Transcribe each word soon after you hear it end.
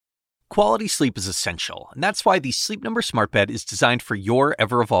Quality sleep is essential, and that's why the Sleep Number Smart Bed is designed for your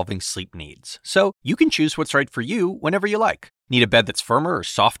ever-evolving sleep needs. So you can choose what's right for you whenever you like. Need a bed that's firmer or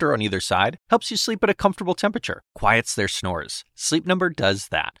softer on either side? Helps you sleep at a comfortable temperature, quiets their snores. Sleep Number does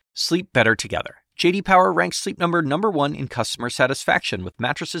that. Sleep better together. J.D. Power ranks Sleep Number #1 in customer satisfaction with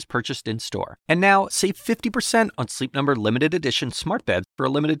mattresses purchased in-store. And now, save 50% on Sleep Number limited edition smart beds for a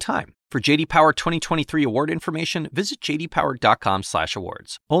limited time. For J.D. Power 2023 award information, visit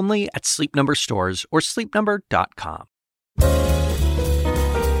jdpower.com/awards. Only at Sleep Number stores or sleepnumber.com.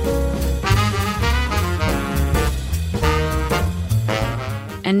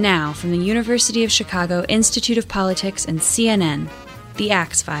 And now, from the University of Chicago Institute of Politics and CNN, The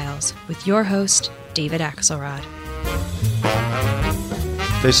Axe Files, with your host, David Axelrod.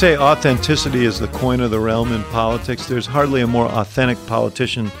 They say authenticity is the coin of the realm in politics. There's hardly a more authentic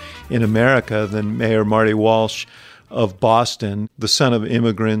politician in America than Mayor Marty Walsh of Boston. The son of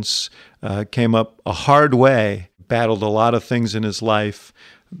immigrants, came up a hard way, battled a lot of things in his life,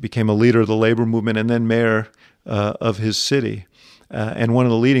 became a leader of the labor movement, and then mayor of his city, and one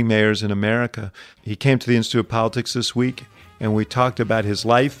of the leading mayors in America. He came to the Institute of Politics this week, and we talked about his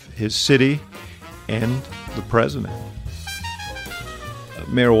life, his city, and the president.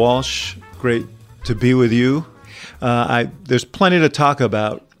 Mayor Walsh, great to be with you. There's plenty to talk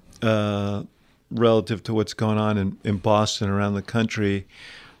about relative to what's going on in Boston, around the country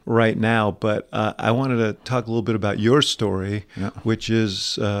right now, but I wanted to talk a little bit about your story, which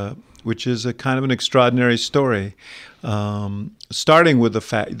is a kind of an extraordinary story, starting with the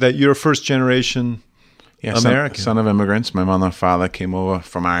fact that you're a first-generation American. Son of immigrants. My mother and father came over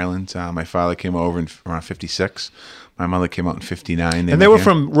from Ireland. My father came over in around 56. My mother came out in 59. And they were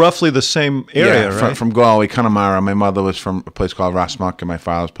from roughly the same area, right? From Galway, Connemara. My mother was from a place called Rossmuck, and my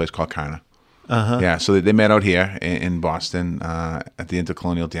father was a place called Carna. Yeah, so they met out here in Boston at the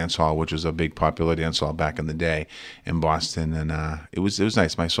Intercolonial Dance Hall, which was a big popular dance hall back in the day in Boston, and it was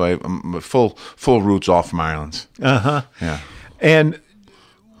nice. So I'm full roots all from Ireland. Yeah. And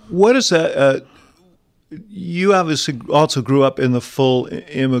what is that? You obviously also grew up in the full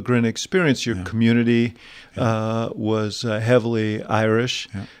immigrant experience. Your community was heavily Irish.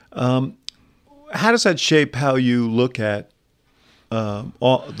 How does that shape how you look at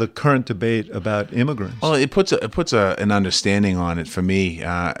all the current debate about immigrants? Well, it puts an understanding on it for me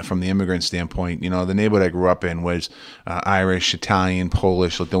from the immigrant standpoint. You know, the neighborhood I grew up in was Irish, Italian,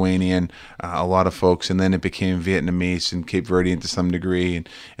 Polish, Lithuanian, a lot of folks, and then it became Vietnamese and Cape Verdean to some degree,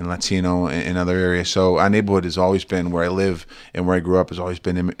 and Latino in other areas. So our neighborhood has always been, where I live and where I grew up, has always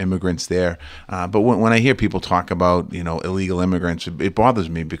been immigrants there. But when I hear people talk about, illegal immigrants, it bothers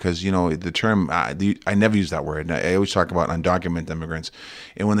me because, the term, I never use that word. I always talk about undocumented immigrants.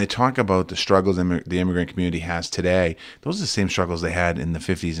 And when they talk about the struggles the immigrant community has today, those are the same struggles they had in the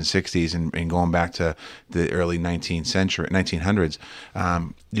 50s and 60s and going back to the early 1900s.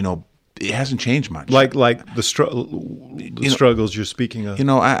 It hasn't changed much. Like the struggles you're speaking of.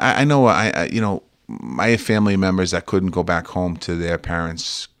 I know I have family members that couldn't go back home to their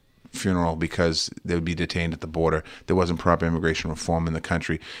parents' funeral because they would be detained at the border. There wasn't proper immigration reform in the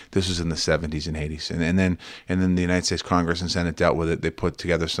country. This was in the 70s and 80s. And then the United States Congress and Senate dealt with it. They put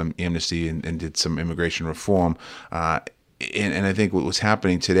together some amnesty and did some immigration reform. And I think what was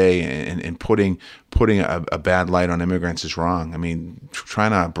happening today and putting a bad light on immigrants is wrong. I mean,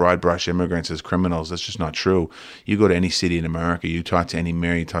 trying to broad brush immigrants as criminals, that's just not true. You go to any city in America, you talk to any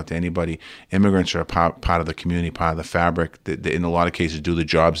mayor, you talk to anybody, immigrants are a part of the community, part of the fabric. They, in a lot of cases, do the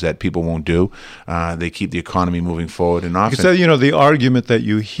jobs that people won't do. They keep the economy moving forward. And often, because, the argument that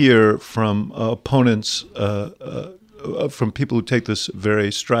you hear from opponents from people who take this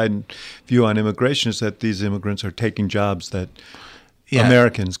very strident view on immigration is that these immigrants are taking jobs that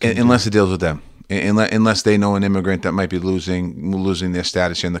Americans can unless it deals with them. Unless they know an immigrant that might be losing their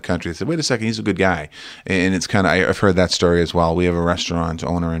status here in the country. They say, wait a second, he's a good guy. And it's kind of, I've heard that story as well. We have a restaurant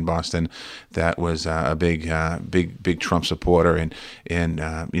owner in Boston that was a big Trump supporter. And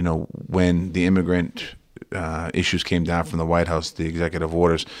when the immigrant issues came down from the White House, the executive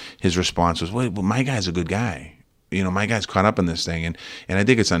orders, his response was, well, my guy's a good guy. My guy's caught up in this thing, and I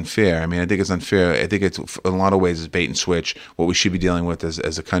think it's unfair. I think it's unfair. I think it's, in a lot of ways, it's bait and switch. What we should be dealing with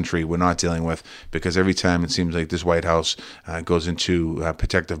as a country, we're not dealing with, because every time it seems like this White House goes into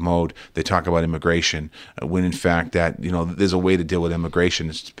protective mode, they talk about immigration, when in fact that, there's a way to deal with immigration.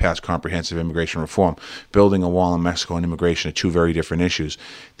 It's to pass comprehensive immigration reform. Building a wall in Mexico and immigration are two very different issues.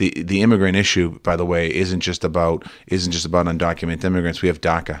 The immigrant issue, by the way, isn't just about undocumented immigrants. We have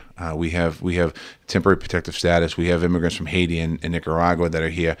DACA. We have temporary protective status. We have immigrants from Haiti and Nicaragua that are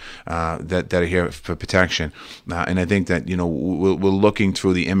here, that are here for protection. And I think that, we're looking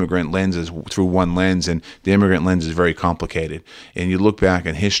through the immigrant lenses, through one lens, and the immigrant lens is very complicated. And you look back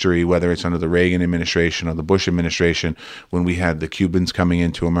in history, whether it's under the Reagan administration or the Bush administration, when we had the Cubans coming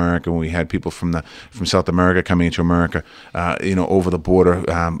into America, when we had people from South America coming into America, over the border,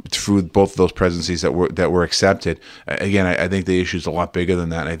 through both of those presidencies that were accepted. Again, I think the issue is a lot bigger than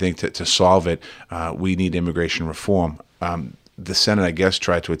that. And I think to solve it, we need immigration reform. The Senate, I guess,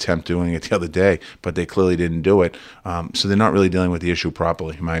 tried to attempt doing it the other day, but they clearly didn't do it. So they're not really dealing with the issue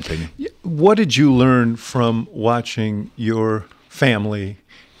properly, in my opinion. What did you learn from watching your family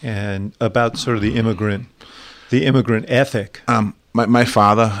and about sort of the immigrant ethic? My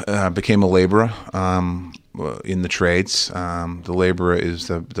father became a laborer in the trades. The laborer is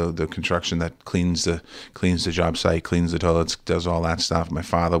the construction that cleans the job site, cleans the toilets, does all that stuff. My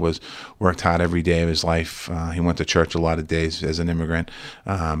father worked hard every day of his life. He went to church a lot of days as an immigrant.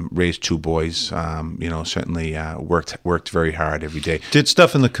 Raised 2 boys. Certainly worked very hard every day. Did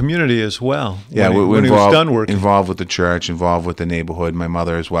stuff in the community as well. Yeah, when he was done working. Involved with the church, involved with the neighborhood. My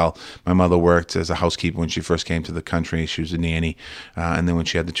mother as well. My mother worked as a housekeeper when she first came to the country. She was a nanny, and then when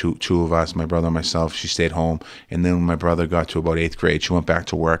she had the two of us, my brother and myself, she stayed home. And then when my brother got to about 8th grade, she went back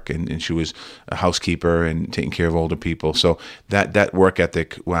to work, and she was a housekeeper and taking care of older people. So that work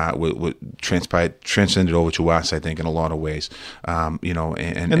ethic transcended over to us, I think, in a lot of ways. And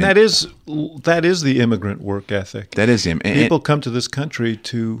that is the immigrant work ethic. That is people come to this country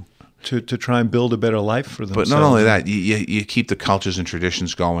to try and build a better life for themselves. But not only that, you keep the cultures and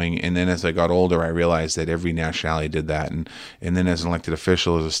traditions going. And then as I got older, I realized that every nationality did that. And then as an elected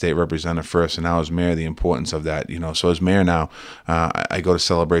official, as a state representative first, and now as mayor, the importance of that. So as mayor now, I go to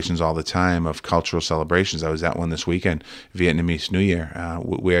celebrations all the time of cultural celebrations. I was at one this weekend, Vietnamese New Year,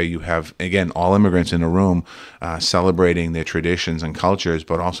 where you have, again, all immigrants in a room celebrating their traditions and cultures,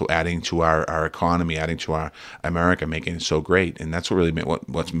 but also adding to our economy, adding to our America, making it so great. And that's what really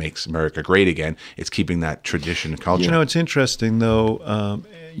what makes America great again. It's keeping that tradition and culture. It's interesting though.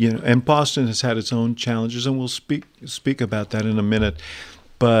 And Boston has had its own challenges, and we'll speak about that in a minute.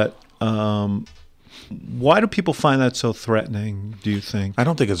 But why do people find that so threatening, do you think? I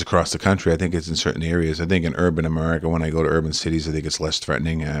don't think it's across the country. I think it's in certain areas. I think in urban America, when I go to urban cities, I think it's less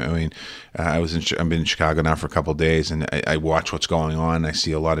threatening. I've been in Chicago now for a couple of days, and I watch what's going on. I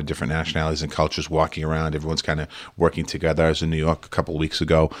see a lot of different nationalities and cultures walking around. Everyone's kind of working together. I was in New York a couple of weeks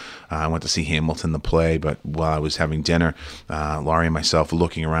ago. I went to see Hamilton, the play, but while I was having dinner, Laurie and myself were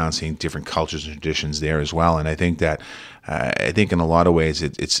looking around, seeing different cultures and traditions there as well. And I think that in a lot of ways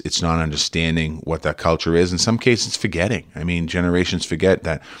it's not understanding what that culture is. In some cases, forgetting. Generations forget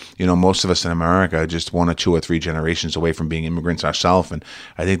that, most of us in America are just 1 or 2 or 3 generations away from being immigrants ourselves. And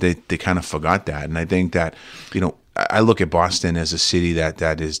I think they kind of forgot that. And I think that, I look at Boston as a city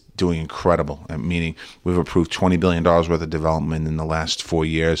that is doing incredible, meaning we've approved $20 billion worth of development in the last 4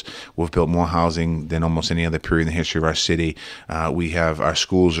 years. We've built more housing than almost any other period in the history of our city. We have, our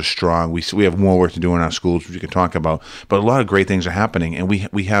schools are strong. We have more work to do in our schools, which we can talk about, but a lot of great things are happening. And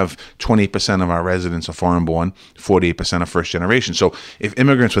we have 28% of our residents are foreign born, 48% are first generation. So if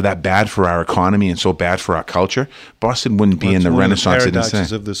immigrants were that bad for our economy and so bad for our culture, Boston wouldn't be in the renaissance it is. One of the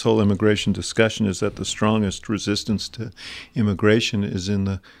paradoxes of this whole immigration discussion is that the strongest resistance to immigration is in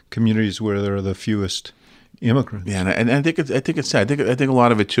the communities where there are the fewest immigrants. Yeah, and I think it's sad. I think a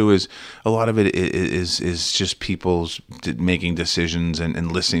lot of it too is just people's making decisions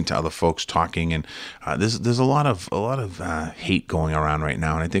and listening to other folks talking, and there's a lot of hate going around right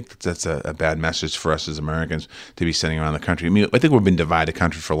now, and I think that's a bad message for us as Americans to be sending around the country. I think we've been divided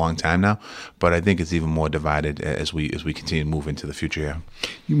country for a long time now, but I think it's even more divided as we continue to move into the future.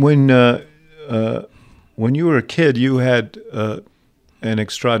 Yeah. When you were a kid, you had an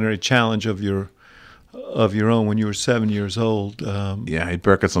extraordinary challenge of your own when you were 7 years old. I had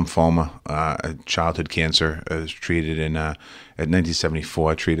Burkitt's lymphoma, a childhood cancer. I was treated at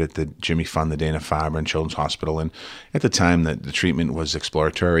 1974, treated at the Jimmy Fund, the Dana-Farber and Children's Hospital. And at the time, the treatment was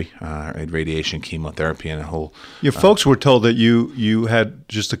exploratory. I had radiation, chemotherapy, and a whole... Your folks were told that you had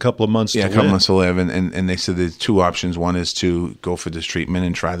just a couple of months to live. Yeah, a couple months to live. And they said there's 2 options. One is to go for this treatment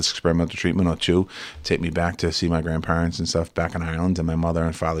and try this experimental treatment, or 2, take me back to see my grandparents and stuff back in Ireland. And my mother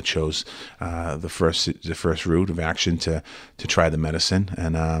and father chose the first route of action to try the medicine.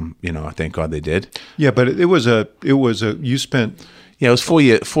 And, thank God they did. Yeah, but it was you spent Yeah, it was 4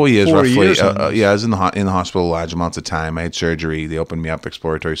 years. 4 roughly. years Yeah, I was in the hospital large amounts of time. I had surgery. They opened me up,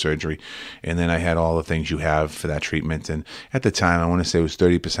 exploratory surgery, and then I had all the things you have for that treatment. And at the time, I want to say it was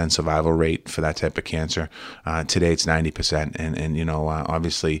 30% survival rate for that type of cancer. Today, it's 90%. And you know,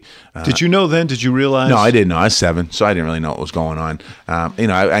 obviously, did you know then? Did you realize? No, I didn't know. I was 7, so I didn't really know what was going on. You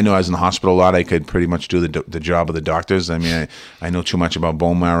know, I know I was in the hospital a lot. I could pretty much do the job of the doctors. I mean, I know too much about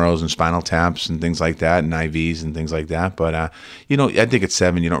bone marrows and spinal taps and things like that, and IVs and things like that. But you know, I think at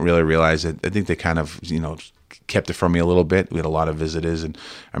 7, you don't really realize it. I think they kind of, you know, kept it from me a little bit. We had a lot of visitors, and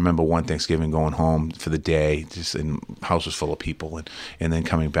I remember one Thanksgiving going home for the day, just and the house was full of people, and then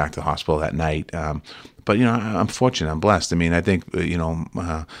coming back to the hospital that night. But you know, I'm fortunate. I'm blessed. I mean, I think you know,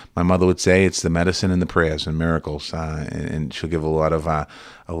 my mother would say it's the medicine and the prayers and miracles, and she'll give a lot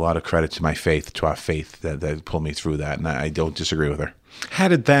of credit to my faith, to our faith that pulled me through that, and I don't disagree with her. How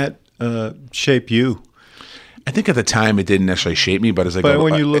did that shape you? I think at the time it didn't necessarily shape me, but as I But go,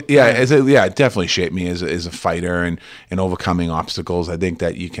 when you look yeah, back- it definitely shaped me as a fighter and overcoming obstacles. I think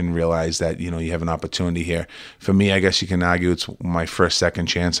that you can realize that, you know, you have an opportunity here. For me, I guess you can argue it's my first, second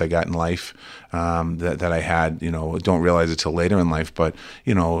chance I got in life that I had. You know, don't realize it till later in life, but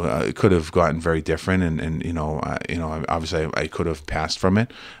you know, it could have gotten very different, and you know, obviously I could have passed from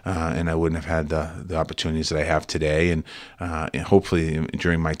it, and I wouldn't have had the opportunities that I have today, and hopefully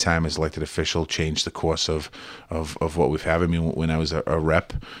during my time as elected official, changed the course of what we've had. I mean, when I was a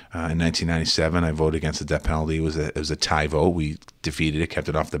rep in 1997, I voted against the death penalty. It was a tie vote. We defeated it, kept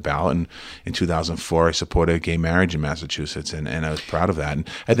it off the ballot. And in 2004, I supported gay marriage in Massachusetts, and I was proud of that. And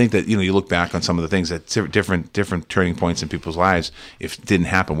I think that, you know, you look back on some of the things that different turning points in people's lives. If it didn't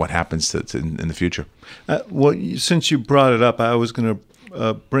happen, what happens in the future? Well, since you brought it up, I was going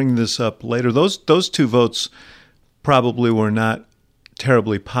to bring this up later. Those 2 votes probably were not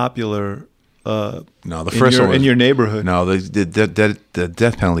terribly popular. No, the first one was, in your neighborhood. No, the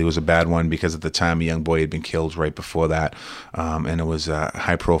death penalty was a bad one because at the time a young boy had been killed right before that, and it was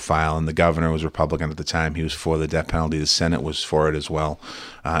high profile. And the governor was Republican at the time; he was for the death penalty. The Senate was for it as well.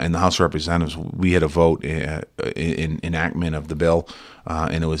 In the House of Representatives, we had a vote in enactment of the bill,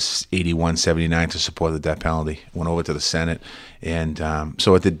 and it was 81-79 to support the death penalty. Went over to the Senate, and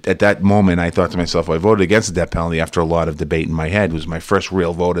so at that moment, I thought to myself, well, I voted against the death penalty after a lot of debate in my head. It was my first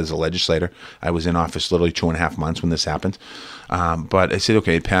real vote as a legislator. I was in office literally 2.5 months when this happened. But I said,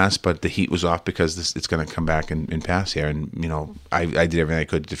 okay, it passed, but the heat was off because it's going to come back and pass here. And, you know, I did everything I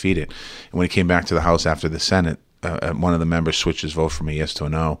could to defeat it. And when it came back to the House after the Senate, one of the members switched his vote from a yes to a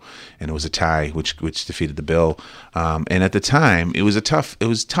no, and it was a tie, which defeated the bill. And at the time, it was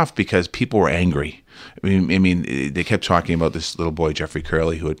tough because people were angry. I mean, they kept talking about this little boy, Jeffrey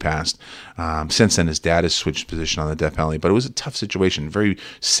Curley, who had passed. Since then, his dad has switched position on the death penalty, but it was a tough situation, very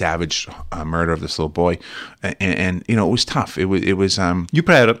savage murder of this little boy, and you know, it was tough. It was. You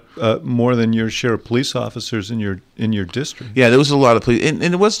probably had more than your share of police officers in your district. Yeah, there was a lot of police, and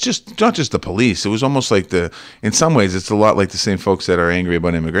it was not just the police. It was almost like in some ways, it's a lot like the same folks that are angry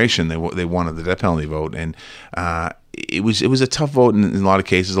about immigration. They wanted the death penalty vote, and it was a tough vote in a lot of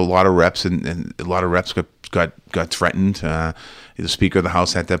cases. A lot of reps and a lot of reps got threatened. The Speaker of the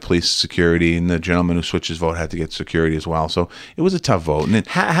House had that police security, and the gentleman who switched his vote had to get security as well. So it was a tough vote. And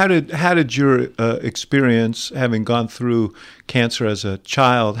how did your experience, having gone through cancer as a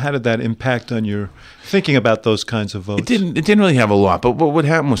child, how did that impact on your thinking about those kinds of votes? It didn't really have a lot. But what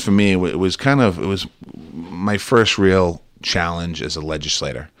happened was, for me, it was my first real challenge as a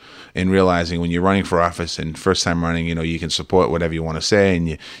legislator. And realizing when you're running for office and first time running, you know, you can support whatever you want to say, and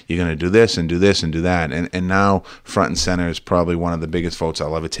you're going to do this and do this and do that. And now front and center is probably one of the biggest votes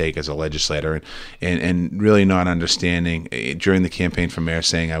I'll ever take as a legislator. And really not understanding during the campaign for mayor,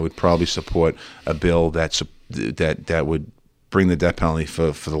 saying I would probably support a bill that would bring the death penalty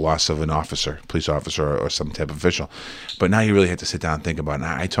for the loss of an officer, police officer, or some type of official. But now you really have to sit down and think about it.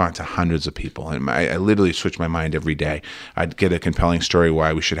 Now, I talked to hundreds of people, and I literally switch my mind every day. I'd get a compelling story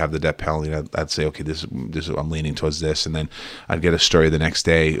why we should have the death penalty. I'd say, okay, this I'm leaning towards this, and then I'd get a story the next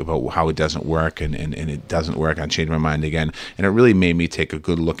day about how it doesn't work, and it doesn't work. I'd change my mind again, and it really made me take a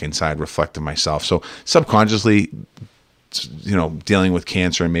good look inside, reflect on myself. So subconsciously, you know, dealing with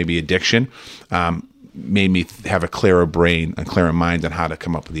cancer and maybe addiction, made me have a clearer brain, a clearer mind on how to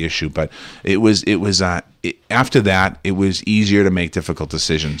come up with the issue. But after that, it was easier to make difficult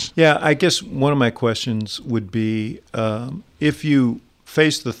decisions. Yeah, I guess one of my questions would be, if you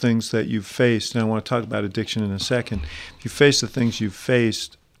face the things that you've faced, and I want to talk about addiction in a second, if you face the things you've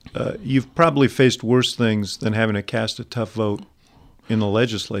faced, you've probably faced worse things than having to cast a tough vote in the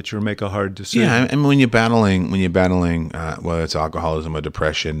legislature make a hard decision. Yeah, I mean, when you're battling, whether it's alcoholism or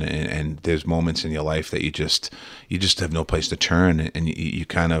depression, and there's moments in your life that you just have no place to turn, and you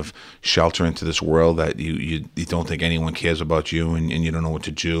kind of shelter into this world that you don't think anyone cares about you, and you don't know what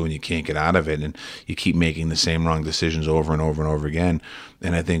to do, and you can't get out of it, and you keep making the same wrong decisions over and over and over again.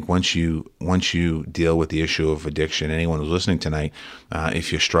 And I think once you deal with the issue of addiction, anyone who's listening tonight,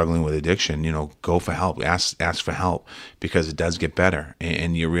 if you're struggling with addiction, go for help. Ask for help, because it does get better,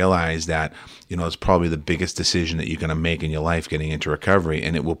 and you realize that it's probably the biggest decision that you're going to make in your life, getting into recovery,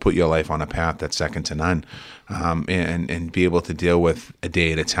 and it will put your life on a path that's second to none, and be able to deal with a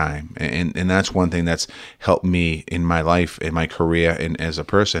day at a time. And that's one thing that's helped me in my life, in my career, and as a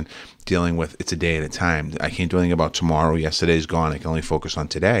person, dealing with it's a day at a time. I can't do anything about tomorrow. Yesterday's gone. I can only focus on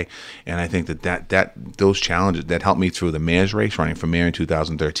today. And I think that those challenges that helped me through the mayor's race, running for mayor in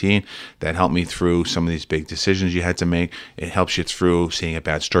 2013, that helped me through some of these big decisions you had to make. It helps you through seeing a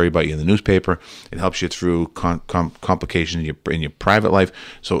bad story about you in the newspaper. It helps you through complications in your private life.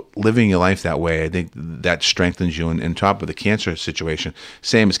 So living your life that way, I think that strengthens you. And on top of the cancer situation,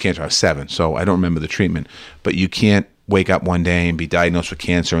 same as cancer. I was 7, so I don't remember the treatment. But you can't wake up one day and be diagnosed with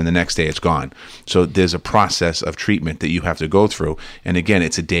cancer, and the next day it's gone. So there's a process of treatment that you have to go through. And again,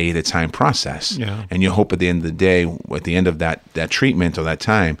 it's a day at a time process. Yeah. And you hope at the end of the day, at the end of that treatment or that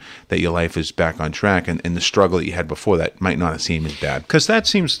time, that your life is back on track, and the struggle that you had before that might not have seemed as bad. Because that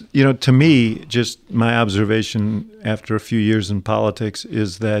seems, to me, just my observation after a few years in politics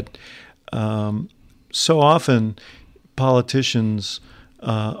is that so often politicians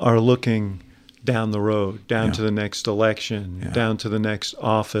are looking down the road, down to the next election, down to the next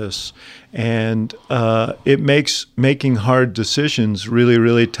office. And it makes making hard decisions really,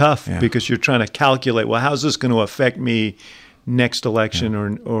 really tough, because you're trying to calculate, well, how's this going to affect me next election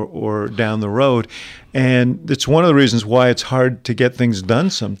or down the road? And it's one of the reasons why it's hard to get things done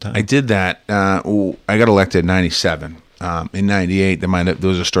sometimes. I did that. I got elected in 97. In 98, there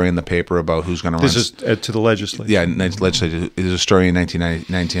was a story in the paper about who's going to run. This is to the legislature. Yeah, legislature. There's a story in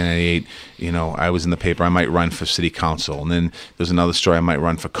 1998. I was in the paper. I might run for city council. And then there's another story. I might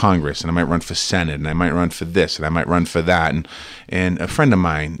run for Congress, and I might run for Senate, and I might run for this, and I might run for that. And a friend of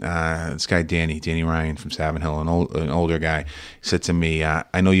mine, this guy Danny Ryan from Savin Hill, an older guy, said to me,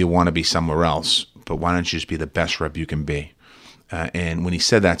 I know you want to be somewhere else, but why don't you just be the best rep you can be? And when he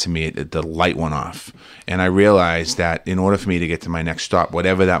said that to me, the light went off. And I realized that in order for me to get to my next stop,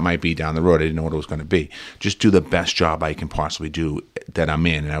 whatever that might be down the road, I didn't know what it was going to be. Just do the best job I can possibly do that I'm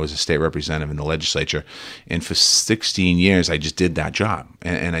in. And I was a state representative in the legislature. And for 16 years, I just did that job.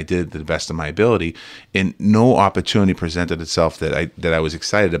 And I did it to the best of my ability. And no opportunity presented itself that I was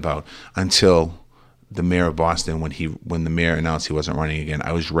excited about until the mayor of Boston, when the mayor announced he wasn't running again,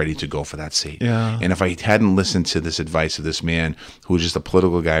 I was ready to go for that seat. Yeah. And if I hadn't listened to this advice of this man who was just a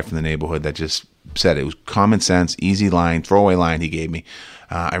political guy from the neighborhood that just said it was common sense, easy line, throwaway line he gave me,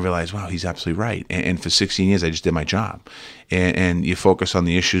 I realized, wow, he's absolutely right. And for 16 years, I just did my job. And you focus on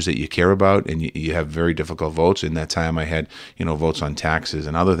the issues that you care about, and you have very difficult votes. In that time, I had, votes on taxes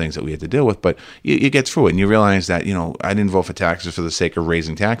and other things that we had to deal with. But you get through it, and you realize that, I didn't vote for taxes for the sake of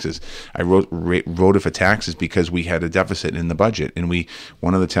raising taxes. I voted for taxes because we had a deficit in the budget, and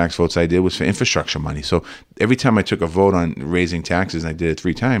one of the tax votes I did was for infrastructure money. So every time I took a vote on raising taxes, and I did it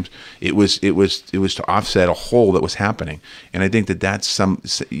 3 times, it was to offset a hole that was happening. And I think that's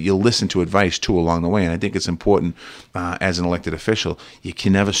you'll listen to advice too along the way. And I think it's important as an elected official, you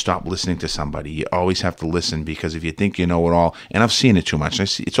can never stop listening to somebody. You always have to listen, because if you think you know it all, and I've seen it too much.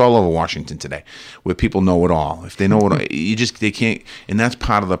 It's all over Washington today, where people know it all. If they know it all, they can't. And that's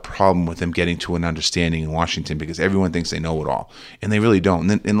part of the problem with them getting to an understanding in Washington, because everyone thinks they know it all, and they really don't.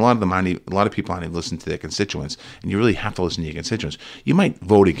 And a lot of people aren't even listening to their constituents, and you really have to listen to your constituents. You might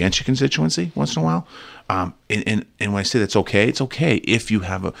vote against your constituency once in a while. And when I say that's okay, it's okay if you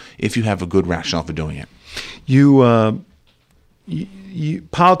have a good rationale for doing it.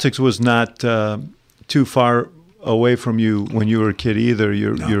 Politics was not too far away from you when you were a kid either.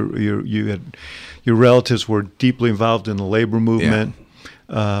 Your relatives were deeply involved in the labor movement.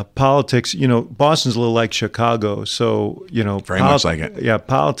 Yeah. Politics, Boston's a little like Chicago, so very much like it. Yeah,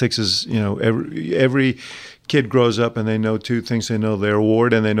 politics is every kid grows up and they know 2 things: they know their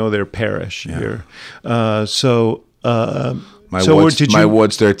ward and they know their parish. Yeah. My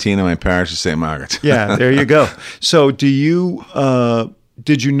ward's 13 and my parish is St. Margaret's. Yeah, there you go. So did you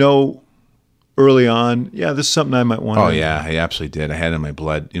know early on, this is something I might want to do? Oh, yeah, I absolutely did. I had it in my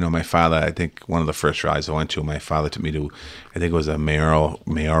blood. My father, I think one of the first rallies I went to, my father took me to, I think it was a mayoral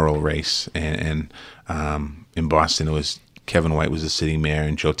race. And in Boston, it was Kevin White was the sitting mayor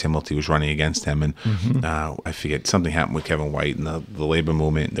and Joe Timilty was running against him. And I forget, something happened with Kevin White and the labor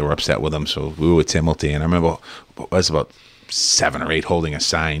movement. They were upset with him. So we were with Timilty. And I remember it was about 7 or 8 holding a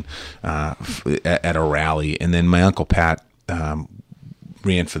sign at a rally. And then my Uncle Pat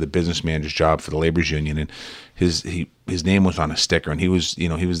ran for the business manager's job for the labor's union, and his name was on a sticker, and he was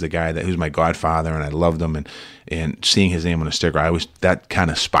the guy that he was my godfather, and I loved him, and seeing his name on a sticker, that kind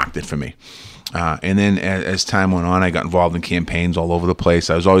of sparked it for me. And then as time went on, I got involved in campaigns all over the place.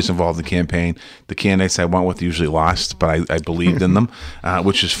 I was always involved in the campaign. The candidates I went with usually lost, but I believed in them,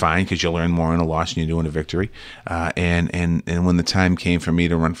 which is fine because you learn more in a loss than you do in a victory. And when the time came for me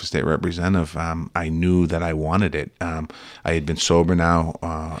to run for state representative, I knew that I wanted it. I had been sober now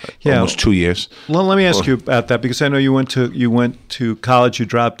almost 2 years. Well, let me ask you about that, because I know you went to college. You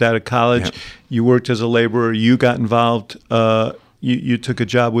dropped out of college. Yep. You worked as a laborer. You got involved. You took a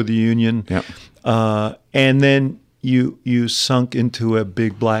job with the union, Yep. And then you sunk into a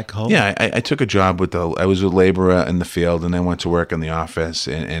big black hole. Yeah, I took a job I was a laborer in the field, and then went to work in the office,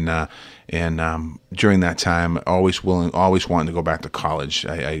 and during that time, always wanting to go back to college.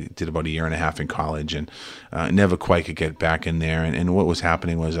 I did about 1.5 years in college, and never quite could get back in there. And what was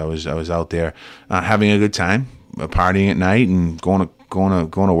happening was I was out there having a good time, partying at night, and going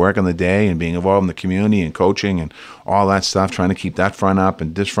to work on the day, and being involved in the community and coaching and all that stuff, trying to keep that front up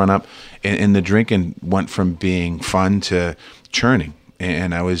and this front up. And the drinking went from being fun to churning.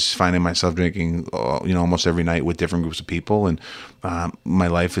 And I was finding myself drinking, almost every night with different groups of people. And my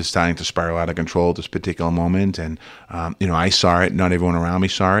life is starting to spiral out of control at this particular moment. And, I saw it. Not everyone around me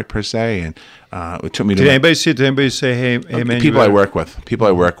saw it per se. And it took me to... Did anybody see it? Did anybody say, hey, man? People I work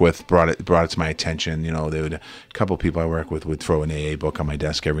with brought it to my attention. A couple of people I work with would throw an AA book on my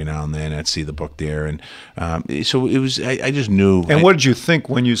desk every now and then. I'd see the book there. And so it was, I just knew. And what did you think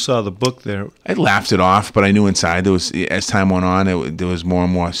when you saw the book there? I laughed it off, but I knew inside there was, as time went on, there was more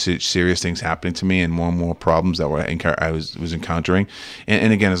and more serious things happening to me, and more problems that I was encountering.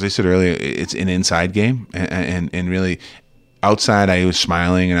 And again, as I said earlier, it's an inside game, and really outside I was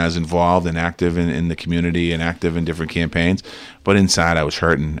smiling and I was involved and active in the community and active in different campaigns, but inside I was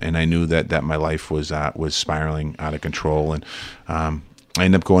hurting, and I knew that my life was spiraling out of control, and I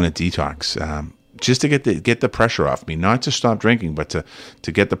ended up going to detox. Just to get the pressure off me, not to stop drinking, but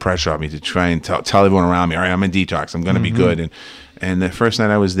to get the pressure off me, to try and tell everyone around me, all right, I'm in detox, I'm going to be good. And the first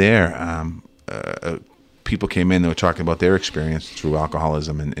night I was there, people came in, they were talking about their experience through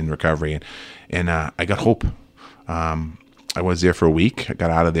alcoholism and recovery, and I got hope. I was there for a week. I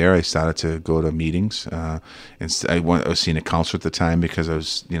got out of there. I started to go to meetings, and I was seeing a counselor at the time because I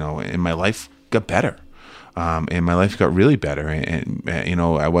was, and my life got better. And my life got really better, and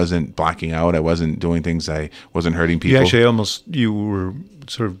I wasn't blacking out. I wasn't doing things. I wasn't hurting people. You were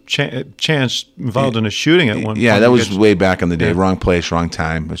sort of chance involved in a shooting at one point. Yeah, that was way back in the day. Yeah. Wrong place, wrong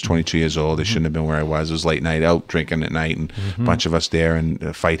time. I was 22 years old. I shouldn't have been where I was. It was late night, out drinking at night, and a bunch of us there, and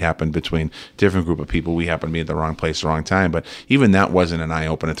a fight happened between a different group of people. We happened to be at the wrong place, the wrong time. But even that wasn't an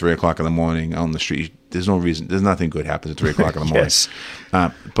eye-opener. At 3 o'clock in the morning out on the street, there's no reason. There's nothing good happens at 3 o'clock in the morning. Yes.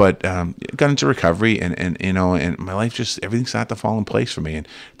 But got into recovery, and my life everything started to fall in place for me, and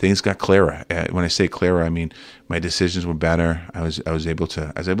things got clearer. When I say clearer, I mean my decisions were better. I was able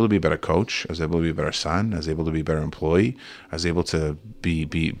to be a better coach. I was able to be a better son. I was able to be a better employee. I was able to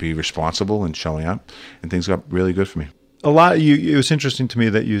be responsible and showing up, and things got really good for me. It was interesting to me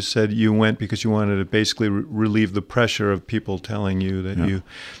that you said you went because you wanted to basically relieve the pressure of people telling you that you.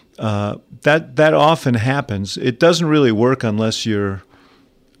 That often happens. It doesn't really work unless you're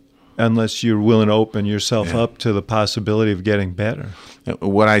willing to open yourself up to the possibility of getting better.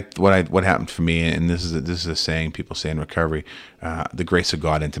 What happened for me, and this is a saying people say in recovery, the grace of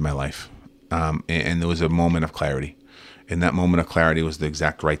God into my life, and there was a moment of clarity. And that moment of clarity was the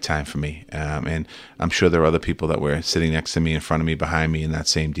exact right time for me. And I'm sure there are other people that were sitting next to me, in front of me, behind me in that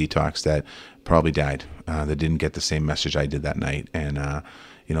same detox that probably died, that didn't get the same message I did that night. And,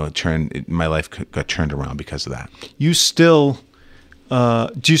 my life got turned around because of that. You still, do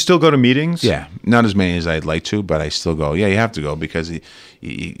you still go to meetings? Yeah, not as many as I'd like to, but I still go. Yeah, you have to go because it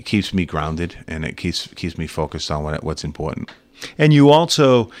keeps me grounded, and it keeps me focused on what's important. And you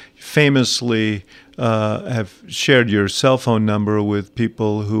also famously have shared your cell phone number with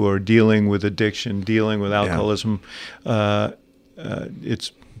people who are dealing with addiction, dealing with alcoholism. Yeah. It's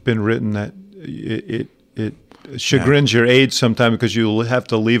been written that it chagrins your aides sometimes because you'll have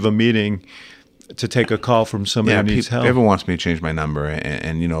to leave a meeting to take a call from somebody who needs help. Everyone wants me to change my number,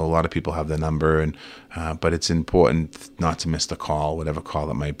 and a lot of people have the number, and but it's important not to miss the call, whatever call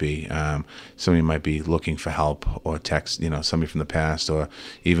it might be. Somebody might be looking for help or text, somebody from the past, or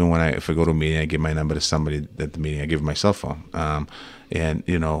even if I go to a meeting, I give my number to somebody at the meeting. I give them my cell phone. And,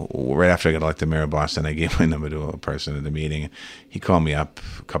 right after I got elected mayor of Boston, I gave my number to a person at the meeting. He called me up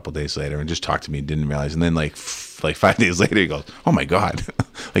a couple of days later and just talked to me, didn't realize. And then like 5 days later, he goes, "Oh, my God."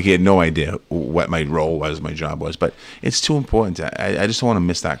 Like he had no idea what my role was, my job was. But it's too important. I just don't want to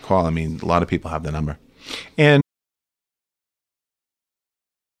miss that call. I mean, a lot of people have the number. And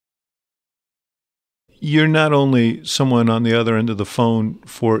you're not only someone on the other end of the phone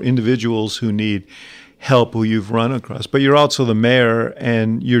for individuals who need help who you've run across, but you're also the mayor,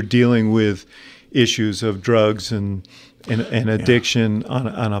 and you're dealing with issues of drugs and addiction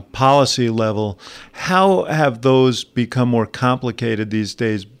on a policy level. How have those become more complicated these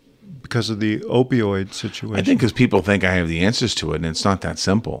days because of the opioid situation? I think because people think I have the answers to it, and it's not that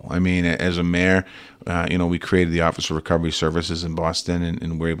simple. I mean, as a mayor, we created the Office of Recovery Services in Boston,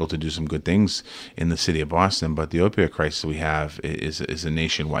 and we're able to do some good things in the city of Boston. But the opioid crisis we have is a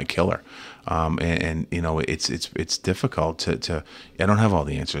nationwide killer, and it's difficult to. I don't have all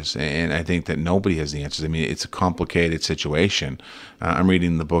the answers, and I think that nobody has the answers. I mean, it's a complicated situation. I'm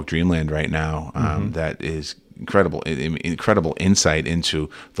reading the book Dreamland right now. That is incredible insight into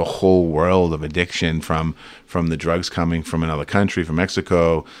the whole world of addiction, from the drugs coming from another country, from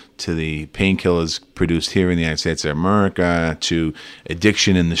Mexico, to the painkillers produced here in the United States of America, to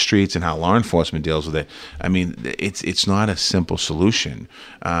addiction in the streets and how law enforcement deals with it. I mean, it's not a simple solution.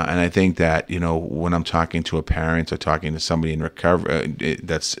 And I think that, when I'm talking to a parent or talking to somebody in recovery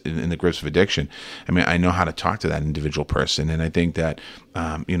that's in the grips of addiction, I mean, I know how to talk to that individual person. And I think that,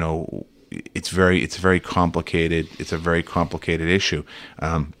 it's very complicated. It's a very complicated issue.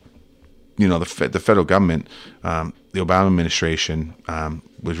 The federal government, the Obama administration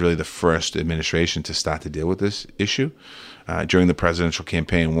was really the first administration to start to deal with this issue. During the presidential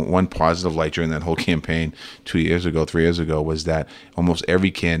campaign, one positive light during that whole campaign 3 years ago, was that almost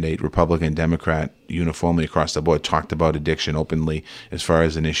every candidate, Republican, Democrat, uniformly across the board, talked about addiction openly as far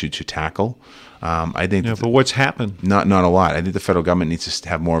as an issue to tackle. I think but what's happened? Not a lot. I think the federal government needs to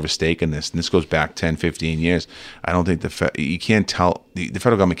have more of a stake in this. And this goes back 10, 15 years. I don't think the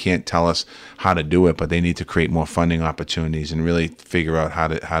federal government can't tell us how to do it, but they need to create more funding opportunities and really figure out how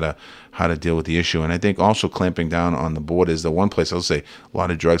to deal with the issue. And I think also clamping down on the border is the one place. I'll say a lot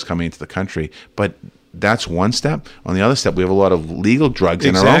of drugs coming into the country, but that's one step. On the other step, we have a lot of legal drugs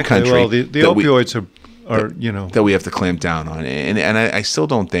in our own country. Well, the opioids are that we have to clamp down on, and I still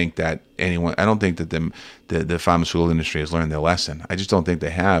don't think that I don't think that the pharmaceutical industry has learned their lesson. I just don't think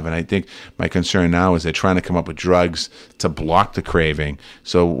they have, and I think my concern now is they're trying to come up with drugs to block the craving.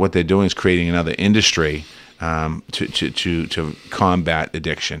 So what they're doing is creating another industry to combat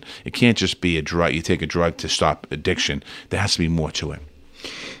addiction. It can't just be a drug. You take a drug to stop addiction. There has to be more to it.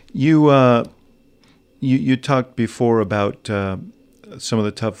 You talked before about some of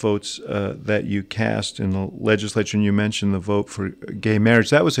the tough votes that you cast in the legislature, and you mentioned the vote for gay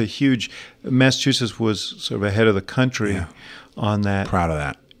marriage. That was a huge. Massachusetts was sort of ahead of the country on that. Proud of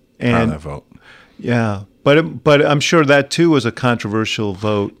that. Proud of that vote. Yeah, but I'm sure that too was a controversial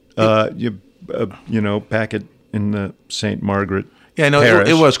vote. Back in the St. Margaret. Yeah, no,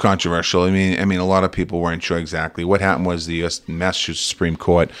 it was controversial. I mean, a lot of people weren't sure exactly what happened. Was the Massachusetts Supreme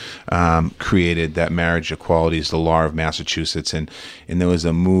Court created that marriage equality is the law of Massachusetts, and there was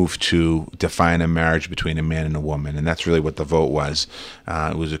a move to define a marriage between a man and a woman, and that's really what the vote was.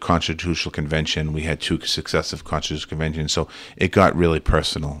 It was a constitutional convention. We had 2 successive constitutional conventions, so it got really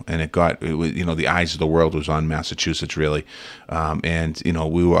personal, and the eyes of the world was on Massachusetts really, and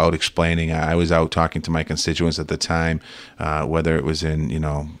we were out explaining. I was out talking to my constituents at the time, whether it was in,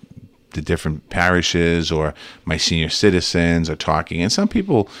 the different parishes or my senior citizens are talking. And some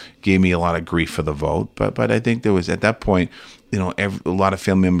people gave me a lot of grief for the vote. But I think there was, at that point, a lot of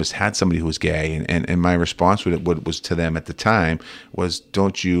family members had somebody who was gay. And my response was to them at the time was,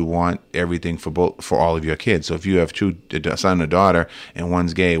 don't you want everything for all of your kids? So if you have 2, a son and a daughter, and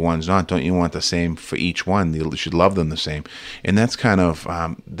one's gay, one's not, don't you want the same for each one? You should love them the same. And that's kind of,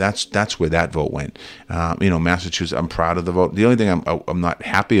 that's where that vote went. Massachusetts, I'm proud of the vote. The only thing I'm not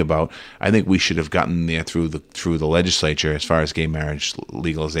happy about, I think we should have gotten there through the legislature as far as gay marriage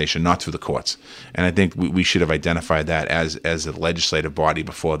legalization, not through the courts. And I think we should have identified that as as a legislative body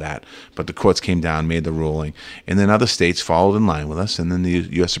before that. But the courts came down, made the ruling, and then other states followed in line with us, and then the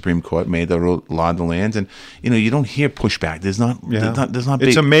U.S. Supreme Court made the law of the land. And you don't hear pushback. There's not. Big,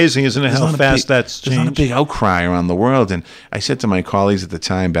 it's amazing, isn't it, how fast that's changed? There's not a big outcry around the world. And I said to my colleagues at the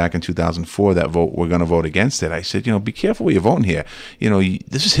time, back in 2004, that we're going to vote against it. I said, be careful where you're voting here.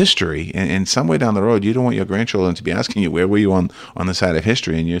 This is history, and somewhere down the road, you don't want your grandchildren to be asking you, where were you on the side of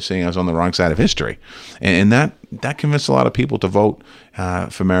history? And you're saying I was on the wrong side of history. And that convinced a lot of people to vote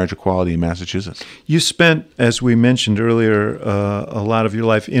for marriage equality in Massachusetts. You spent, as we mentioned earlier, a lot of your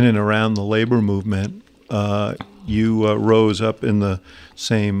life in and around the labor movement. You rose up in the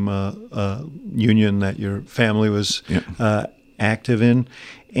same union that your family was active in.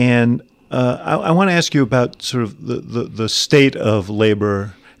 And I want to ask you about sort of the state of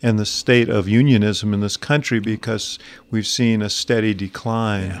labor and the state of unionism in this country, because we've seen a steady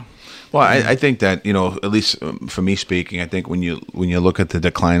decline. Yeah. Well, I think that, at least for me speaking, I think when you look at the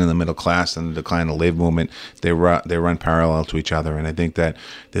decline in the middle class and the decline of the labor movement, they run parallel to each other, and I think that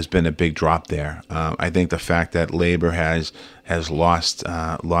there's been a big drop there. I think the fact that labor has lost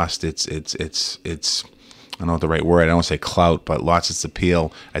its I don't know the right word. I don't want to say clout, but lost its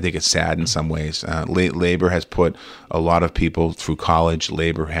appeal. I think it's sad in some ways. Labor has put a lot of people through college.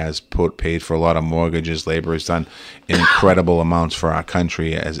 Labor has paid for a lot of mortgages. Labor has done incredible amounts for our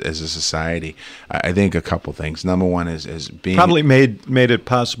country as a society. I think a couple things. Number one is being probably made it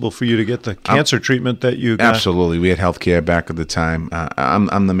possible for you to get the cancer treatment that you got. Absolutely, we had health care back at the time.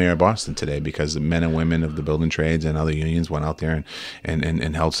 I'm the mayor of Boston today because the men and women of the building trades and other unions went out there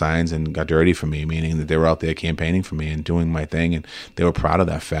and held signs and got dirty for me, meaning that they were out there campaigning for me and doing my thing, and they were proud of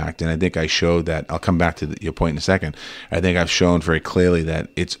that fact. And I think I showed that. I'll come back to your point in a second. I think I've shown very clearly that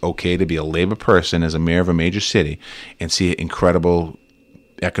it's okay to be a labor person as a mayor of a major city and see incredible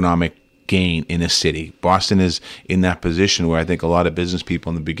economic gain in a city. Boston is in that position where I think a lot of business people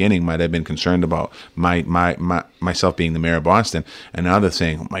in the beginning might have been concerned about myself being the mayor of Boston, and now they're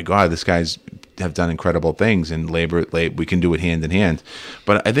saying, "Oh my God, this guy's have done incredible things in labor. We can do it hand in hand."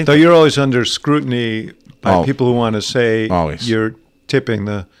 But I think though you're always under scrutiny by people who want to say you're tipping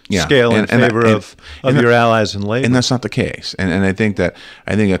the scale in favor of your allies in labor. And that's not the case. And I think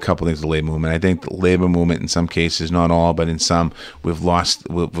a couple things, the labor movement. I think the labor movement in some cases, not all, but in some, we've lost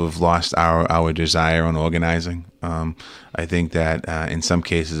our desire on organizing. I think that in some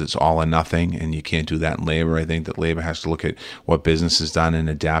cases it's all or nothing, and you can't do that in labor. I think that labor has to look at what business has done and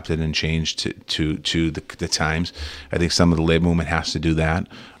adapted and changed to the times. I think some of the labor movement has to do that.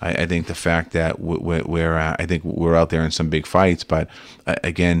 I think the fact that I think we're out there in some big fights, but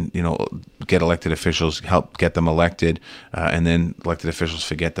again, get elected officials, help get them elected, and then elected officials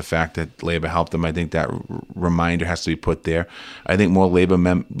forget the fact that labor helped them. I think that reminder has to be put there. I think more labor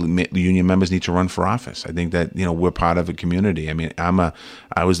union members need to run for office. I think that we're part of a community. I mean,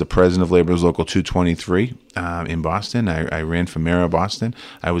 I was the president of Labor's Local 223 in Boston. I ran for mayor of Boston.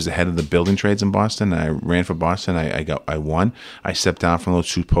 I was the head of the building trades in Boston. I ran for Boston. I won. I stepped down from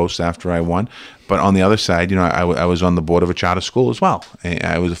those two posts after I won. But on the other side, I was on the board of a charter school as well.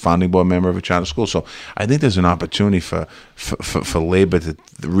 I was a founding board member of a charter school. So I think there's an opportunity for labor to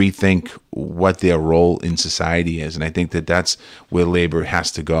rethink what their role in society is. And I think that that's where labor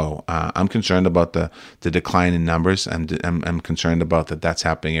has to go. I'm concerned about the decline in numbers. I'm concerned about that's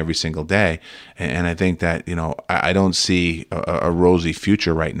happening every single day. And I think that, I don't see a rosy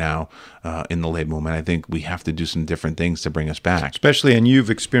future right now in the labor movement. I think we have to do some different things to bring us back. Especially, and you've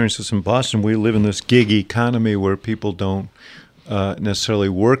experienced this in Boston, we live in this gig economy where people don't necessarily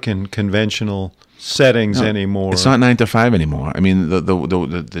work in conventional settings anymore. It's not 9 to 5 anymore. I mean,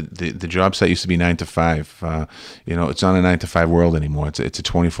 the job site used to be 9 to 5. It's not a 9 to 5 world anymore. It's a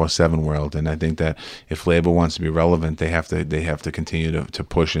 24/7 world. And I think that if labor wants to be relevant, they have to continue to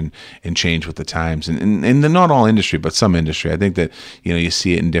push and change with the times. And not all industry, but some industry. I think that you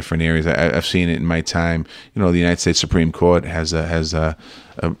see it in different areas. I've seen it in my time. The United States Supreme Court has a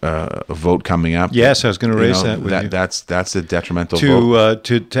vote coming up. Yes, I was going to raise that with you. That's a detrimental vote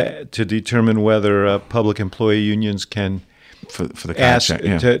to determine whether public employee unions can for the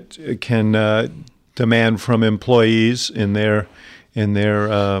contract, can demand from employees in their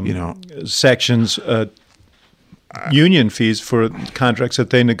sections union fees for contracts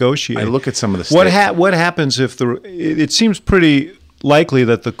that they negotiate. I look at some of the what happens if it seems pretty likely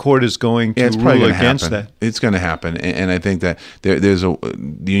that the court is going to rule against that. It's going to happen, and I think that the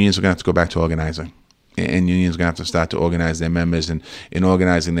unions are going to have to go back to organizing, and unions are going to have to start to organize their members. And in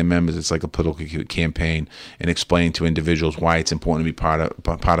organizing their members, it's like a political campaign, and explain to individuals why it's important to be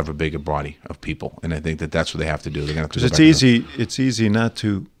part of a bigger body of people. And I think that that's what they have to do. They're going to have to. Because it's easy not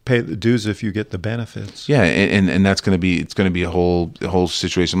to pay the dues if you get the benefits. Yeah, and that's going to be a whole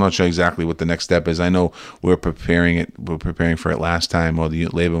situation. I'm not sure exactly what the next step is. I know we're preparing for it last time, or the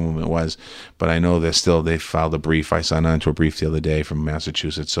labor movement was, but I know they filed a brief. I signed on to a brief the other day from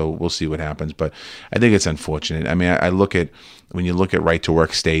Massachusetts, so we'll see what happens. But I think it's unfortunate. I mean, I look at, when you look at right to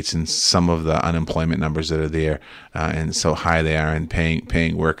work states and some of the unemployment numbers that are there, and so high they are, and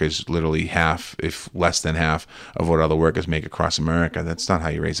paying workers literally half, if less than half, of what other workers make across America. That's not how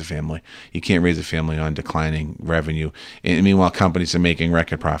you raise a family. You can't raise a family on declining revenue. And meanwhile, companies are making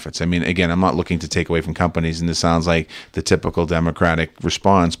record profits. I mean, again, I'm not looking to take away from companies, and this sounds like the typical Democratic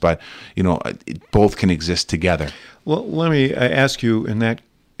response, but both can exist together. Well, let me ask you in that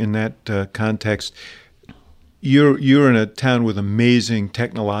context. You're in a town with amazing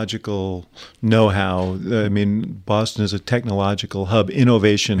technological know-how. I mean, Boston is a technological hub,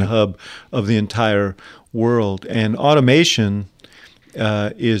 innovation hub of the entire world, and automation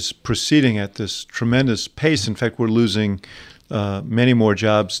is proceeding at this tremendous pace. In fact, we're losing many more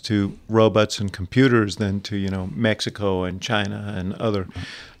jobs to robots and computers than to Mexico and China and other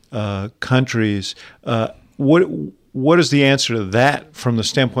countries. What is the answer to that from the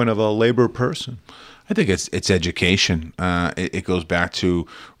standpoint of a labor person? I think it's education. It goes back to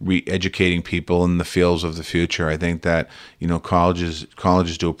re-educating people in the fields of the future. I think that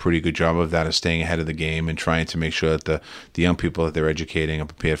colleges do a pretty good job of that, of staying ahead of the game and trying to make sure that the young people that they're educating are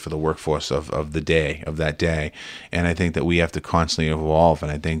prepared for the workforce of that day. And I think that we have to constantly evolve.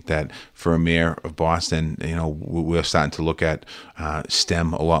 And I think that for a mayor of Boston, we're starting to look at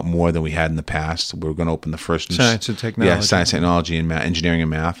STEM a lot more than we had in the past. We're going to open the first science and technology. Yeah, science, technology, and engineering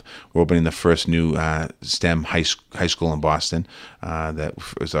and math. We're opening the first new STEM high school in Boston. That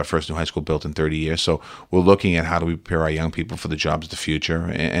was our first new high school built in 30 years. So we're looking at how do we prepare our young people for the jobs of the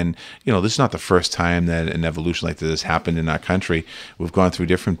future. And this is not the first time that an evolution like this has happened in our country. We've gone through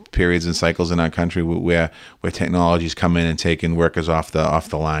different periods and cycles in our country where technologies come in and taking workers off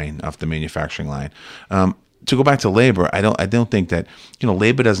the manufacturing line. To go back to labor, I don't think that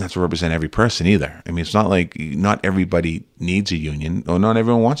labor doesn't have to represent every person either. I mean, it's not like not everybody needs a union, or not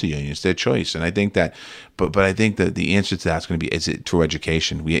everyone wants a union. It's their choice, and I think that. But I think that the answer to that's going to be is it through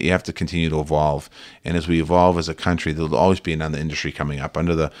education. You have to continue to evolve, and as we evolve as a country, there'll always be another industry coming up.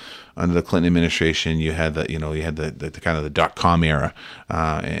 Under the Clinton administration, you had the kind of the .com era,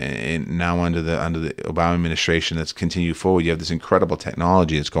 and now under the Obama administration, that's continued forward. You have this incredible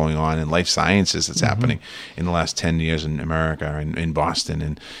technology that's going on in life sciences that's happening in the last 10 years in America and in Boston,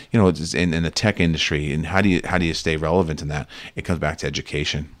 and it's in the tech industry. And how do you stay relevant in that? It comes back to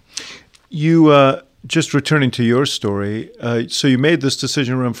education. You just returning to your story, so you made this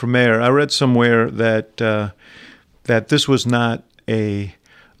decision to run for mayor. I read somewhere that this was not a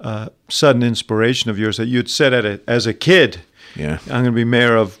sudden inspiration of yours, that you had said as a kid, I'm going to be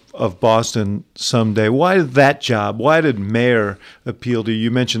mayor of Boston someday. Why did that job? Why did mayor appeal to you? You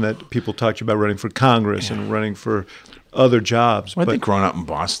mentioned that people talked to you about running for Congress and running for other jobs. Well, I think growing up in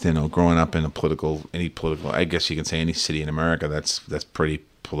Boston, or growing up in any political, I guess you can say any city in America, that's pretty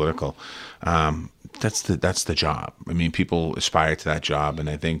political. That's the job. I mean, people aspire to that job, and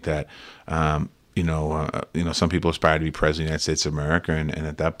I think that some people aspire to be president of the United States of America, and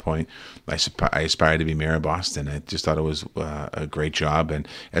at that point, I aspired to be mayor of Boston. I just thought it was a great job, and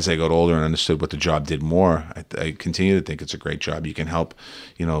as I got older and understood what the job did more, I continue to think it's a great job. You can help,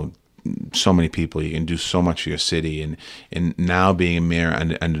 so many people. You can do so much for your city, and now being a mayor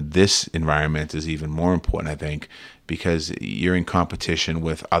under this environment is even more important, I think, because you're in competition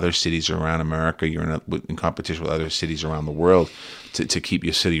with other cities around America. You're in competition with other cities around the world to keep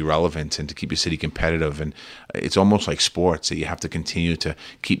your city relevant and to keep your city competitive. And it's almost like sports, that you have to continue to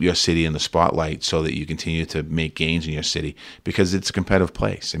keep your city in the spotlight so that you continue to make gains in your city, because it's a competitive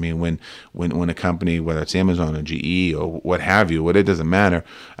place. I mean, when a company, whether it's Amazon or GE or what have you, it doesn't matter,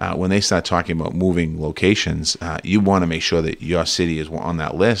 when they start talking about moving locations, you want to make sure that your city is on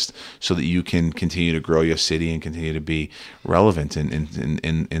that list so that you can continue to grow your city and continue to be relevant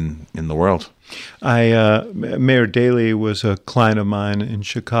in the world. Mayor Daley was a client of mine in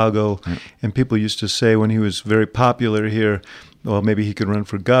Chicago, and people used to say when he was very popular here, well, maybe he could run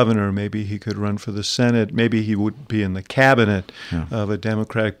for governor, maybe he could run for the Senate, maybe he would be in the cabinet of a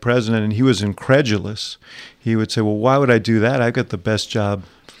Democratic president, and he was incredulous. He would say, well, why would I do that? I've got the best job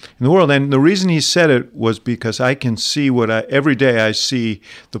in the world. And the reason he said it was because I can see every day I see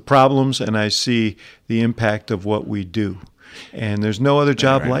the problems and I see the impact of what we do. And there's no other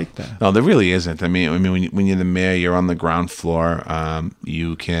job like that. No, there really isn't. I mean, when you're the mayor, you're on the ground floor.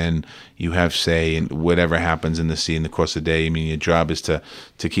 You have say in whatever happens in the city in the course of the day. I mean, your job is to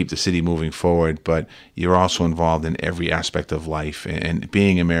keep the city moving forward, but you're also involved in every aspect of life. And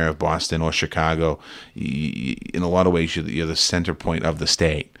being a mayor of Boston or Chicago, in a lot of ways, you're the center point of the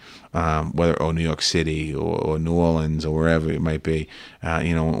state. Whether New York City or New Orleans or wherever it might be,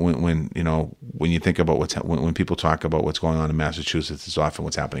 when you think about when people talk about what's going on in Massachusetts, it's often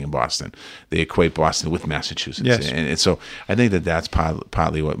what's happening in Boston. They equate Boston with Massachusetts, yes. And so I think that's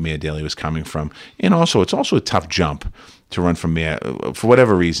partly what Mayor Daley was coming from, and also it's also a tough jump to run from mayor, for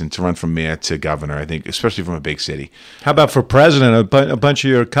whatever reason, to run from mayor to governor, I think, especially from a big city. How about for president? A bunch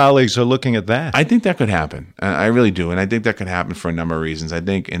of your colleagues are looking at that. I think that could happen. I really do. And I think that could happen for a number of reasons. I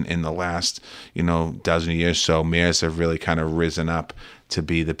think in the last, dozen years or so, mayors have really kind of risen up to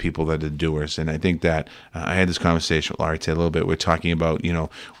be the people that are doers. And I think that I had this conversation with Larry today a little bit. We're talking about,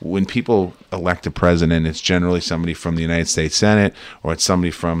 when people elect a president, it's generally somebody from the United States Senate or it's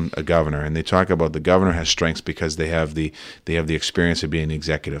somebody from a governor. And they talk about the governor has strengths because they have the experience of being an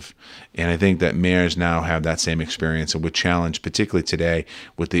executive. And I think that mayors now have that same experience, and we're challenged, particularly today,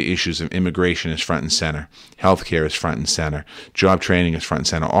 with the issues of immigration is front and center, healthcare is front and center, job training is front and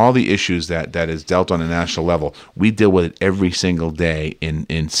center. All the issues that is dealt on a national level, we deal with it every single day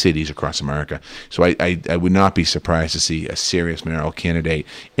in cities across America. So I would not be surprised to see a serious mayoral candidate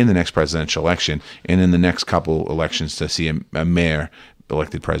in the next presidential election, and in the next couple elections to see a mayor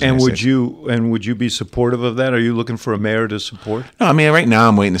elected president. And would you be supportive of that? Are you looking for a mayor to support? No, I mean, right now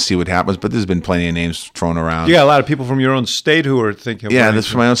I'm waiting to see what happens, but there's been plenty of names thrown around. You got a lot of people from your own state who are thinking of this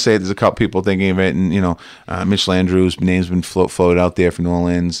from my own state. There's a couple people thinking of it, and Mitch Landrieu's name's been floated out there from New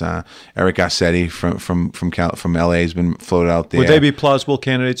Orleans. Eric Garcetti from LA has been floated out there. Would they be plausible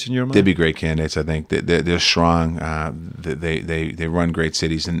candidates in your mind? They'd be great candidates, I think. They're strong. They run great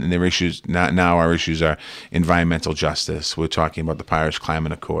cities, and their issues now our issues are environmental justice. We're talking about the Paris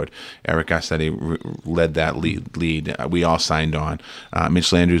Climate Accord. Eric Garcetti led that lead. We all signed on.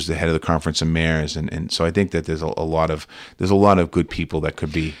 Mitch Landrieu's the head of the Conference of Mayors, and so I think that there's a lot of good people that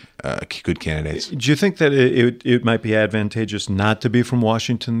could be good candidates. Do you think that it might be advantageous not to be from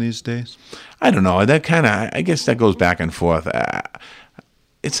Washington these days? I don't know. I guess that goes back and forth.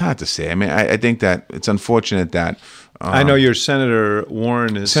 It's hard to say. I mean, I think that it's unfortunate that. I know your Senator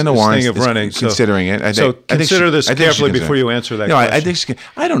Warren is thinking of running, considering it. Consider this carefully before you answer that question.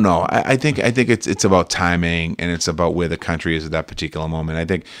 I don't know. I think it's about timing, and it's about where the country is at that particular moment. I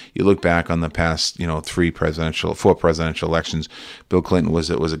think you look back on the past, 4 presidential elections. Bill Clinton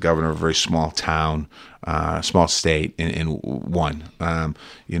was a governor of a very small town, small state, and won.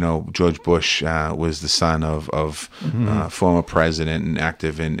 George Bush was the son of former president and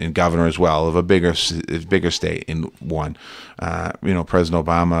active and governor as well of a bigger state and won. President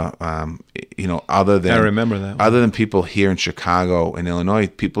Obama, other than I remember that one. Other than people here in Chicago and Illinois,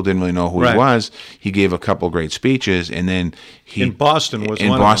 people didn't really know who he was. He gave a couple great speeches, and then in Boston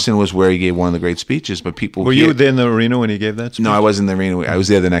was where he gave one of the great speeches. But people were you there in the arena when he gave that speech? No, I wasn't in the arena. I was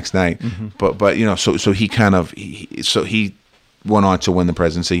there the next night. Mm-hmm. But so he went on to win the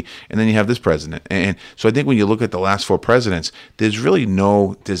presidency, and then you have this president. And so I think when you look at the last 4 presidents, there's really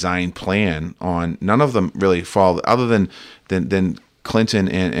no design plan on. None of them really fall, other than Clinton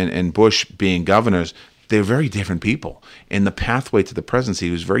and Bush being governors. They're very different people, and the pathway to the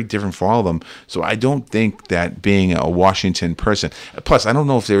presidency was very different for all of them. So I don't think that being a Washington person, plus I don't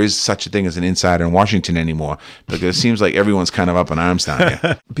know if there is such a thing as an insider in Washington anymore, because it seems like everyone's kind of up in arms down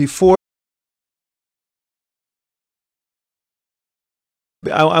here. Before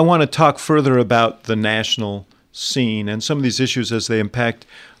I want to talk further about the national scene and some of these issues as they impact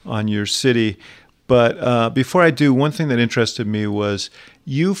on your city. But before I do, one thing that interested me was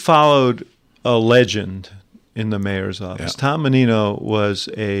you followed a legend in the mayor's office. Yeah. Tom Menino was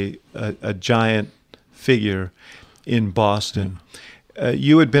a giant figure in Boston. Yeah.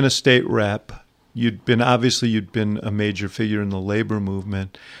 You had been a state rep. You'd been a major figure in the labor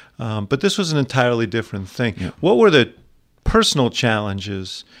movement. But this was an entirely different thing. Yeah. What were the personal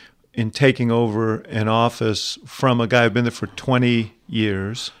challenges in taking over an office from a guy who'd been there for 20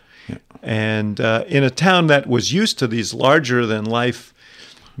 years and in a town that was used to these larger-than-life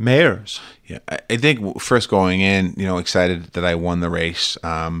mayors? Yeah, I think first going in, excited that I won the race,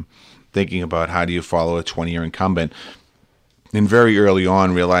 thinking about how do you follow a 20-year incumbent, and very early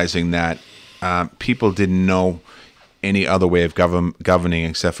on realizing that people didn't know any other way of governing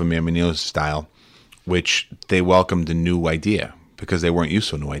except for Mayor Menino's style, which they welcomed a new idea because they weren't used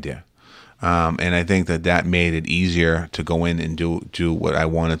to a new idea. And I think that made it easier to go in and do what I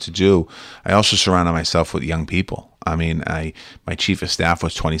wanted to do. I also surrounded myself with young people. I mean, my chief of staff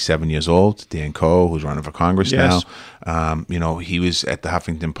was 27 years old, Dan Coe, who's running for Congress Yes. now. He was at the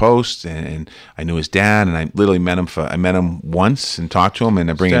Huffington Post, and I knew his dad, and I literally met him once and talked to him, and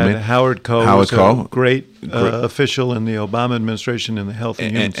I bring him in. Howard Coe Howard was Coe. a great official in the Obama administration in the Health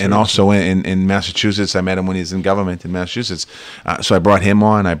and Human And also in Massachusetts, I met him when he was in government in Massachusetts. So I brought him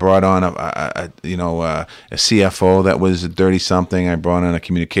on. I brought on a CFO that was 30-something. I brought on a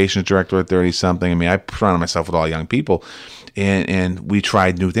communications director at 30-something. I mean, I surrounded myself with all young people, and we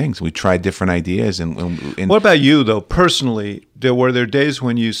tried new things. We tried different ideas. And what about you, though, personally? Were there days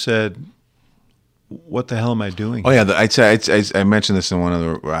when you said, what the hell am I doing? Oh yeah, I mentioned this in one of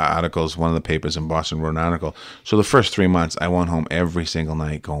the articles. One of the papers in Boston wrote an article. So the first 3 months, I went home every single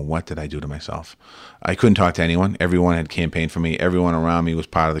night going, "What did I do to myself?" I couldn't talk to anyone. Everyone had campaigned for me. Everyone around me was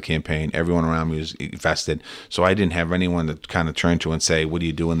part of the campaign. Everyone around me was vested. So I didn't have anyone to kind of turn to and say, "What do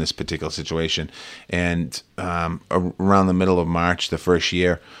you do in this particular situation?" And around the middle of March, the first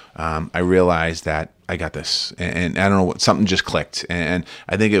year, I realized that I got this. And I don't know, something just clicked. And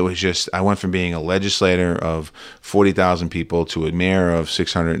I think it was just, I went from being a legislator of 40,000 people to a mayor of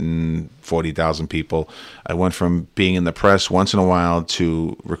 640,000 people. I went from being in the press once in a while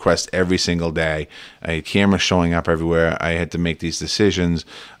to request every single day. I had cameras showing up everywhere. I had to make these decisions.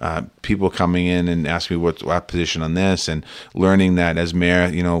 People coming in and asking me what position on this, and learning that as mayor,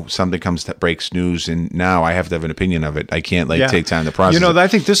 something comes that breaks news, and now I have to have an opinion of it. I can't take time to process it. I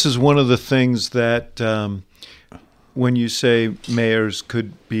think this is one of the things that when you say mayors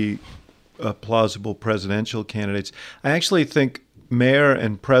could be plausible presidential candidates, I actually think mayor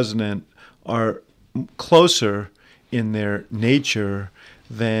and president are closer in their nature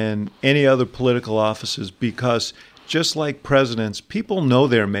than any other political offices, because just like presidents, people know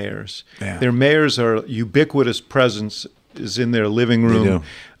their mayors. Yeah. Their mayors are ubiquitous presence is in their living room.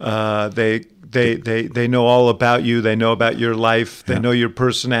 They know all about you. They know about your life. They know your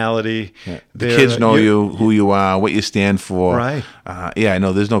personality. Yeah. The kids know who you are, what you stand for. Right. I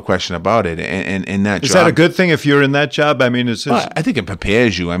know. There's no question about it. And that is job, that a good thing if you're in that job? I mean, I think it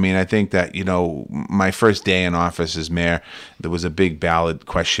prepares you. I mean, I think that my first day in office as mayor, there was a big ballot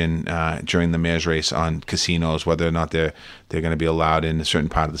question during the mayor's race on casinos, whether or not they're going to be allowed in a certain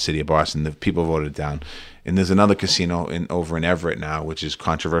part of the city of Boston. The people voted it down. And there's another casino over in Everett now, which is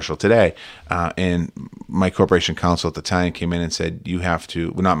controversial today. And my corporation counsel at the time came in and said, you have to,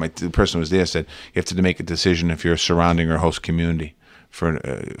 the person who was there said, you have to make a decision if you're a surrounding or host community for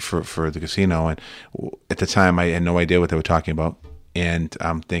the casino. And at the time, I had no idea what they were talking about. And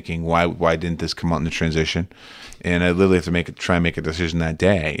I'm thinking, why didn't this come out in the transition? And I literally have to try and make a decision that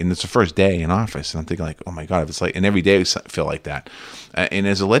day. And it's the first day in office. And I'm thinking like, oh my God, if it's like, and every day I feel like that. And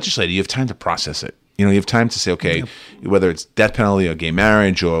as a legislator, you have time to process it. You have time to say, okay, whether it's death penalty or gay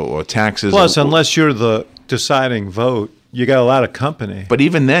marriage or taxes. Plus, unless you're the deciding vote, you got a lot of company. But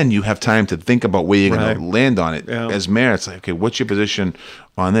even then, you have time to think about where you're going to land on it. Yeah. As mayor, it's like, okay, what's your position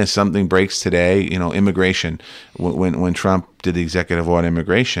on this? Something breaks today, immigration. When Trump did the executive order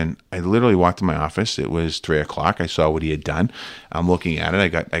immigration, I literally walked in my office. It was 3:00. I saw what he had done. I'm looking at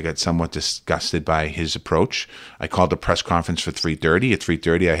it. I got somewhat disgusted by his approach. I called a press conference for 3:30. At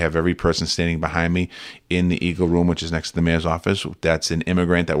 3:30, I have every person standing behind me in the Eagle Room, which is next to the mayor's office. That's an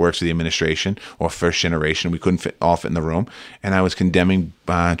immigrant that works for the administration or first generation. We couldn't all fit in the room. And I was condemning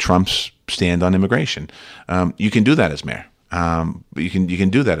Trump's stand on immigration. You can do that as mayor. You can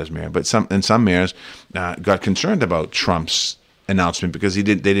do that as mayor, but some mayors got concerned about Trump's announcement because they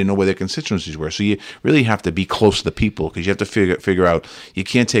didn't know where their constituencies were. So you really have to be close to the people, because you have to figure out, you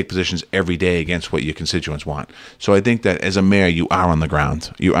can't take positions every day against what your constituents want. So I think that as a mayor, you are on the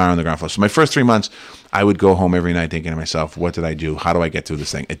ground. You are on the ground floor. So my first 3 months, I would go home every night thinking to myself, what did I do? How do I get through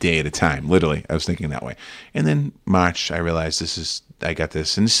this thing? A day at a time. Literally, I was thinking that way. And then March, I realized I got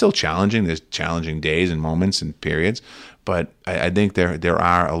this. And it's still challenging. There's challenging days and moments and periods. But I think there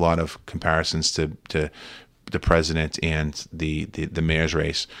are a lot of comparisons to the president and the mayor's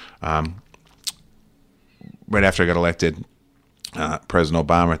race. Right after I got elected, President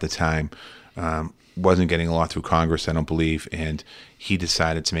Obama at the time wasn't getting a lot through Congress, I don't believe, and he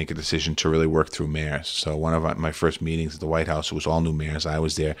decided to make a decision to really work through mayors. So one of my first meetings at the White House, it was all new mayors. I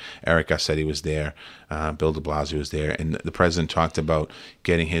was there. Eric Garcetti was there. Bill de Blasio was there. And the president talked about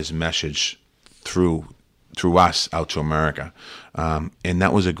getting his message through through us out to America. And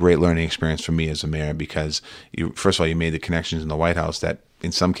that was a great learning experience for me as a mayor because, first of all, you made the connections in the White House that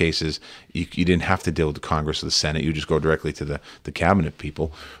in some cases you didn't have to deal with the Congress or the Senate. You just go directly to the cabinet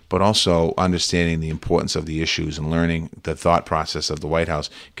people. But also understanding the importance of the issues and learning the thought process of the White House,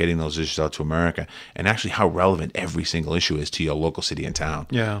 getting those issues out to America, and actually how relevant every single issue is to your local city and town.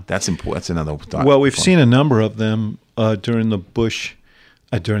 Yeah. That's important. That's another thought. Well, we've seen a number of them during the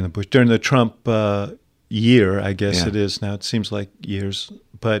Trump year, I guess it is now. It seems like years,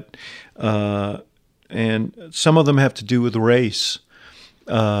 but and some of them have to do with race.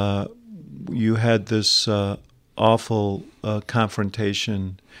 You had this awful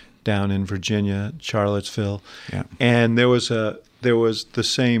confrontation down in Virginia, Charlottesville, and there was the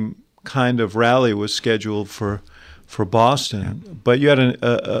same kind of rally was scheduled for Boston, but you had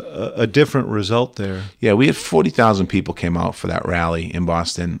a different result there. Yeah, we had 40,000 people came out for that rally in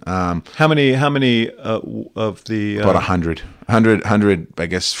Boston. How many of the about 100, I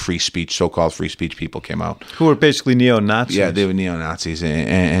guess, so-called free speech people came out, who were basically neo-Nazis? Yeah, they were neo-Nazis,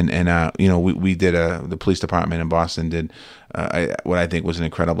 and we did the police department in Boston did what I think was an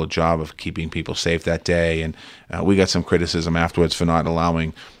incredible job of keeping people safe that day, and we got some criticism afterwards for not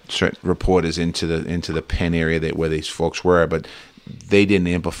allowing certain reporters into the pen area where these folks were, but they didn't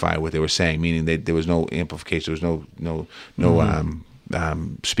amplify what they were saying, meaning there was no amplification, there was no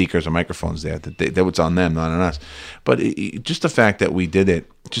speakers or microphones there. That was on them, not on us. But just the fact that we did it,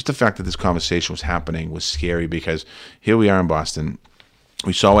 just the fact that this conversation was happening was scary because here we are in Boston.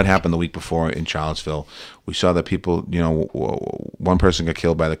 We saw what happened the week before in Charlottesville. We saw that people, one person got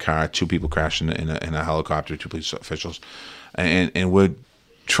killed by the car, 2 people crashed in a helicopter, 2 police officials, and we're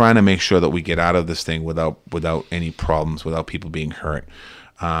trying to make sure that we get out of this thing without any problems, without people being hurt.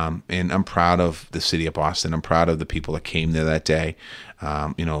 And I'm proud of the city of Boston. I'm proud of the people that came there that day.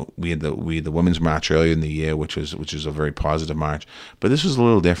 We had the Women's March earlier in the year, which was a very positive march. But this was a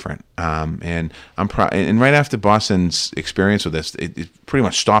little different. And I'm proud. And right after Boston's experience with this, it pretty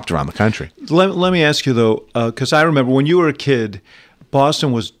much stopped around the country. Let me ask you though, because I remember when you were a kid,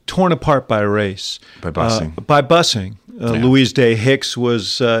 Boston was torn apart by race. By busing. By busing. Louise Day Hicks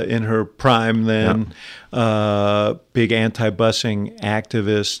was in her prime then, big anti-busing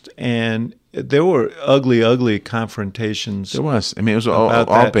activist, and there were ugly confrontations. There was. I mean, it was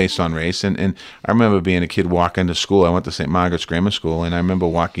all based on race. And I remember being a kid walking to school. I went to St. Margaret's Grammar School, and I remember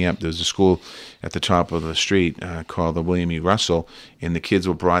walking up. There was a school at the top of the street called the William E. Russell, and the kids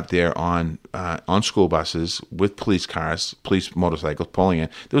were brought there on school buses with police cars, police motorcycles pulling in.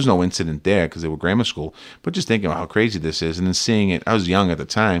 There was no incident there because they were grammar school, but just thinking about how crazy this is, and then seeing it. I was young at the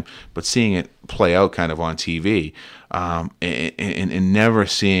time, but seeing it play out kind of on TV, and never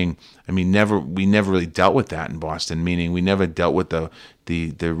seeing. I mean, we never really dealt with that in Boston, meaning we never dealt with the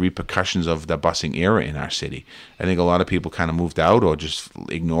repercussions of the busing era in our city. I think a lot of people kind of moved out or just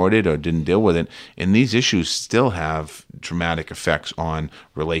ignored it or didn't deal with it. And these issues still have dramatic effects on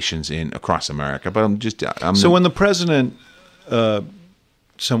relations across America. But So when the president,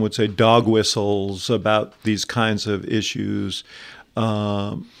 some would say, dog whistles about these kinds of issues,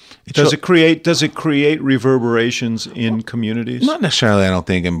 does it create reverberations in communities? Not necessarily, I don't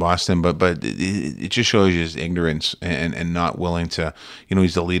think, in Boston, but it just shows you his ignorance and not willing to.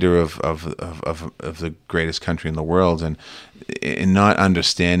 He's the leader of the greatest country in the world, and not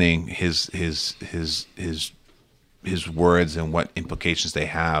understanding his words and what implications they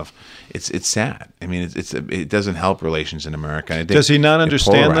have. It's sad. I mean, it doesn't help relations in America. I think does he not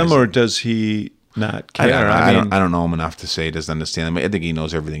understand them, or does he not care? I don't know him enough to say he doesn't understand them. I think he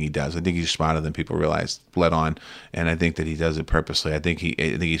knows everything he does. I think he's smarter than people realize, let on, and I think that he does it purposely. I think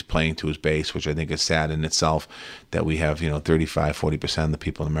he's playing to his base, which I think is sad in itself that we have 35-40% of the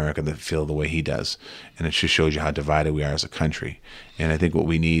people in America that feel the way he does, and it just shows you how divided we are as a country. And I think what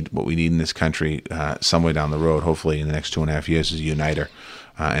we need in this country somewhere down the road, hopefully in the next 2.5 years, is a uniter.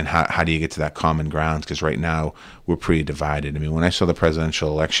 And how do you get to that common ground? Because right now we're pretty divided. I mean, when I saw the presidential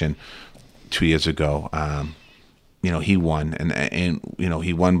election 2 years ago, he won, and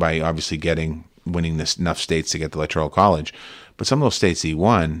he won by obviously winning enough states to get the Electoral College. But some of those states he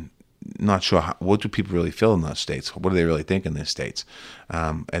won, not sure what do people really feel in those states. What do they really think in these states?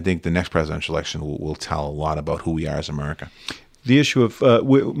 I think the next presidential election will tell a lot about who we are as America. The issue of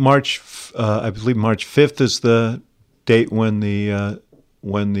March, I believe March 5th is the date when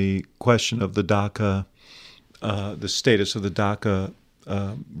the question of the DACA, the status of the DACA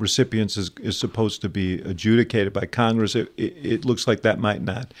recipients is supposed to be adjudicated by Congress. It looks like that might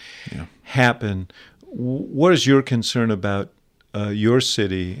not happen. What is your concern about your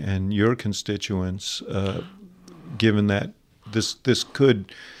city and your constituents, given that this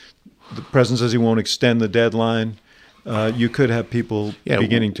could the president says he won't extend the deadline. You could have people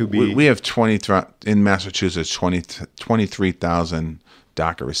beginning to be. We have in Massachusetts 23,000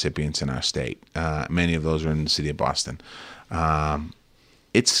 DACA recipients in our state. Many of those are in the city of Boston.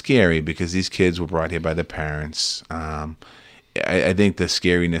 It's scary because these kids were brought here by their parents. I think the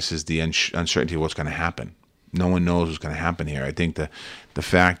scariness is the uncertainty of what's going to happen. No one knows what's going to happen here. I think the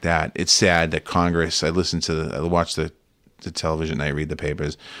fact that it's sad that Congress. I watch the television. I read the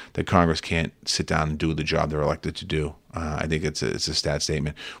papers. That Congress can't sit down and do the job they're elected to do. I think it's a sad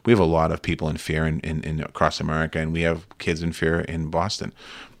statement. We have a lot of people in fear in across America, and we have kids in fear in Boston.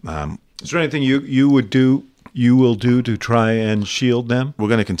 Is there anything you will do to try and shield them? We're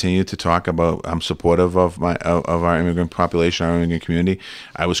going to continue to talk about. I'm supportive of our immigrant population, our immigrant community.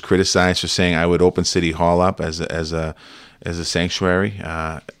 I was criticized for saying I would open City Hall up as a sanctuary.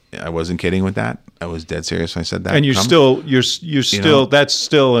 I wasn't kidding with that. I was dead serious when I said that. And you're still that's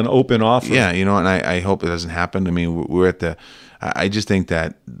still an open offer. Yeah, and I hope it doesn't happen. I mean, we're at the. I just think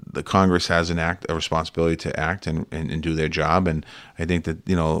that the Congress has a responsibility to act and do their job, and I think that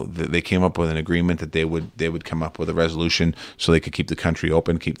they came up with an agreement that they would come up with a resolution so they could keep the country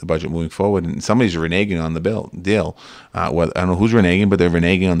open, keep the budget moving forward. And somebody's reneging on the deal. I don't know who's reneging, but they're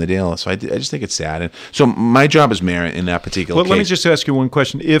reneging on the deal. So I just think it's sad. And so my job as mayor in that particular case. Let me just ask you one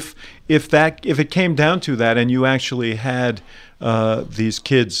question: If it came down to that, and you actually had these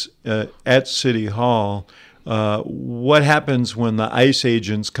kids at City Hall. What happens when the ICE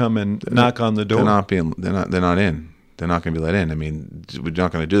agents come and knock on the door? They're not in. They're not going to be let in. I mean, we're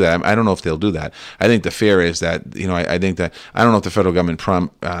not going to do that. I don't know if they'll do that. I think the fear is that I think that I don't know if the federal government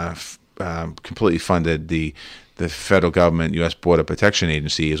completely funded the federal government U.S. Border Protection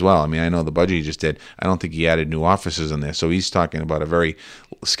Agency as well. I mean, I know the budget he just did. I don't think he added new officers in there. So he's talking about a very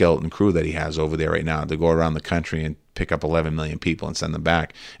skeleton crew that he has over there right now to go around the country and pick up 11 million people and send them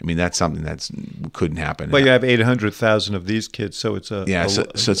back. I mean, that's something that couldn't happen. But you have 800,000 of these kids, so it's a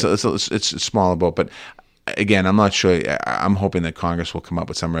it's a smaller boat. But again, I'm not sure. I'm hoping that Congress will come up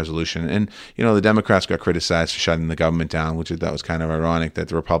with some resolution. And the Democrats got criticized for shutting the government down, which I thought was kind of ironic that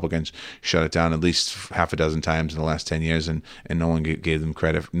the Republicans shut it down at least half a dozen times in the last 10 years, and no one gave them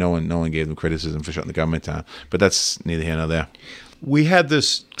credit. No one gave them criticism for shutting the government down. But that's neither here nor there. We had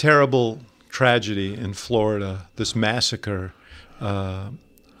this terrible tragedy in Florida, this massacre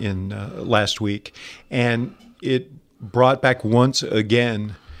in last week, and it brought back once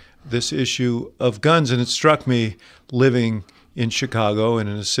again this issue of guns. And it struck me, living in Chicago and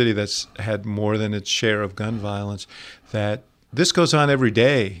in a city that's had more than its share of gun violence, that this goes on every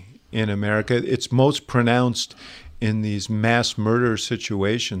day in America. It's most pronounced in these mass murder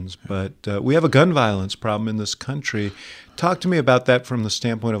situations, but we have a gun violence problem in this country. Talk to me about that from the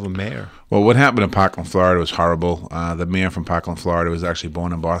standpoint of a mayor. Well, what happened in Parkland, Florida was horrible. The mayor from Parkland, Florida was actually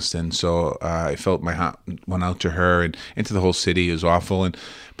born in Boston, so I felt my heart went out to her and into the whole city. It was awful.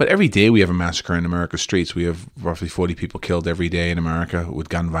 But every day we have a massacre in America's streets. We have roughly 40 people killed every day in America with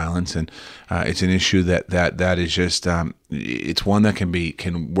gun violence, and it's an issue that is just it's one that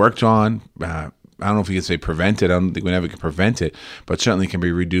can worked on. I don't know if you could say prevented. I don't think we never can prevent it, but certainly can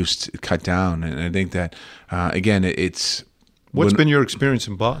be reduced, cut down. And I think that, again, it's... What's been your experience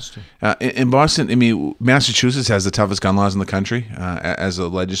in Boston? In Boston, I mean, Massachusetts has the toughest gun laws in the country. As a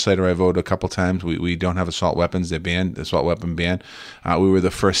legislator, I voted a couple times. We don't have assault weapons. They're banned, the assault weapon ban. We were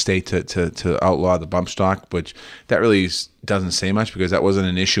the first state to outlaw the bump stock, which that really doesn't say much because that wasn't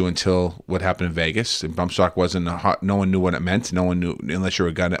an issue until what happened in Vegas. And bump stock wasn't no one knew what it meant. No one knew, unless you're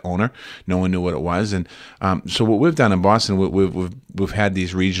a gun owner, no one knew what it was. And so what we've done in Boston, we've had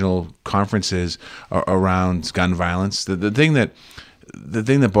these regional conferences around gun violence. The thing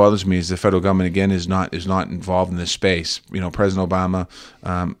that bothers me is the federal government again is not involved in this space. President Obama.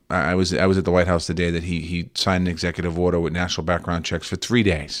 I was at the White House the day that he signed an executive order with national background checks for 3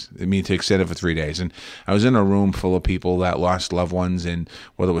 days. I mean, to extend it for 3 days. And I was in a room full of people that lost loved ones in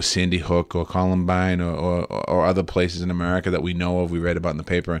whether it was Sandy Hook or Columbine or other places in America that we know of, we read about in the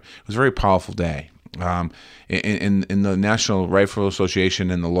paper. It was a very powerful day. In the National Rifle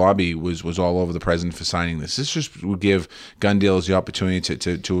Association and the lobby was all over the president for signing this. This just would give gun dealers the opportunity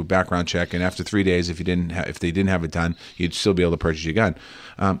to a background check, and after 3 days, if they didn't have it done, you'd still be able to purchase your gun.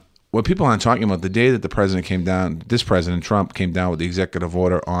 What people aren't talking about, the day that the president came down, this President Trump came down with the executive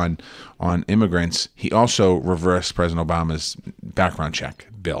order on immigrants, he also reversed President Obama's background check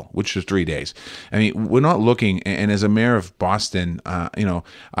bill, which was 3 days. I mean, we're not looking, and as a mayor of Boston,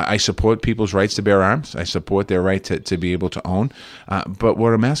 I support people's rights to bear arms. I support their right to be able to own. But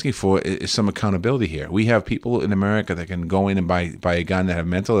what I'm asking for is some accountability here. We have people in America that can go in and buy a gun that have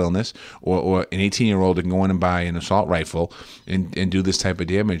mental illness, or an 18-year-old that can go in and buy an assault rifle and do this type of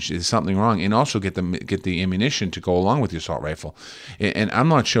damage. there's something wrong, and also get the ammunition to go along with the assault rifle. And I'm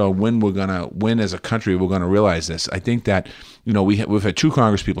not sure when as a country we're gonna realize this. I think that we've had 2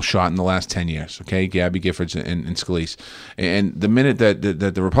 Congress people shot in the last 10 years. Okay, Gabby Giffords and Scalise. And the minute that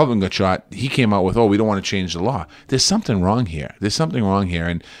the Republican got shot, he came out with, "Oh, we don't want to change the law." There's something wrong here.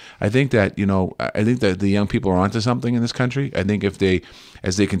 And I think that the young people are onto something in this country. I think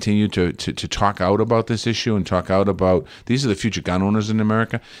as they continue to talk out about this issue and talk out about these are the future gun owners in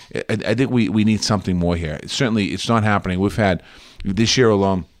America, I think we need something more here. Certainly, it's not happening. We've had this year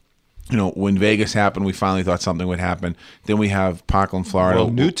alone. When Vegas happened, we finally thought something would happen. Then we have Parkland, Florida.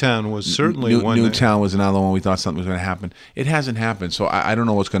 Well, Newtown was certainly one. Newtown was another one we thought something was going to happen. It hasn't happened, so I don't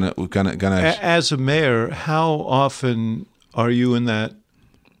know what's going to. As a mayor, how often are you in that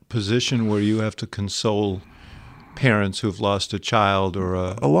position where you have to console parents who've lost a child or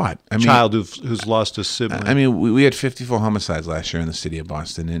a lot. Child who's lost a sibling? I mean, we had 54 homicides last year in the city of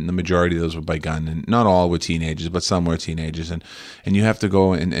Boston, and the majority of those were by gun, and not all were teenagers, but some were teenagers, and you have to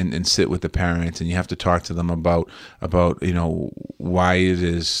go and sit with the parents, and you have to talk to them about why it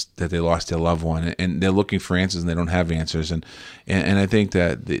is that they lost their loved one, and they're looking for answers and they don't have answers, and I think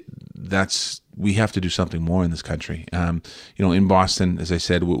that's we have to do something more in this country. In Boston, as I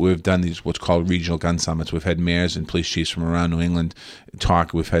said, we've done these what's called regional gun summits. We've had mayors and police chiefs from around New England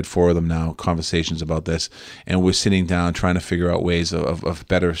talk. We've had 4 of them now, conversations about this, and we're sitting down trying to figure out ways of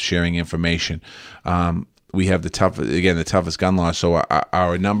better sharing information. We have the toughest gun laws, so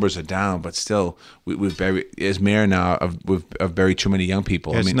our numbers are down, but still, we've buried, as mayor now, we've buried too many young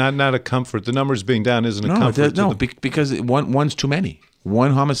people. It's not a comfort. The numbers being down isn't a comfort. Because one's too many.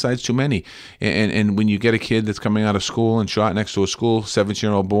 One homicide's too many. And when you get a kid that's coming out of school and shot next to a school,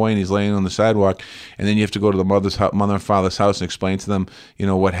 17-year-old boy, and he's laying on the sidewalk, and then you have to go to the mother and father's house and explain to them,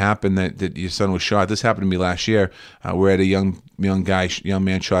 what happened, that your son was shot. This happened to me last year. We're at a young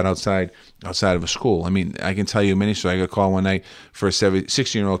man shot outside of a school. I mean, I can tell you many stories. I got a call one night for a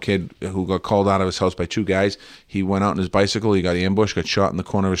 16-year-old kid who got called out of his house by 2 guys. He went out on his bicycle. He got ambushed, got shot in the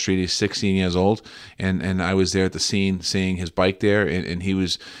corner of a street. He's 16 years old, and I was there at the scene, seeing his bike there, and he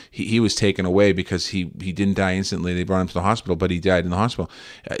was taken away because he didn't die instantly. They brought him to the hospital, but he died in the hospital.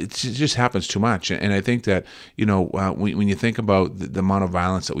 It just happens too much, and I think that when you think about the amount of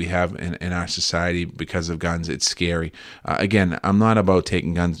violence that we have in our society because of guns, it's scary. Again, I'm not about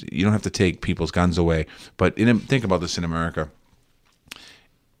taking guns. You don't have to take people's guns away, but think about this in America.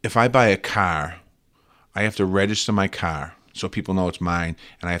 If I buy a car, I have to register my car so people know it's mine,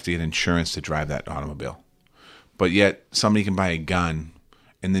 and I have to get insurance to drive that automobile. But yet somebody can buy a gun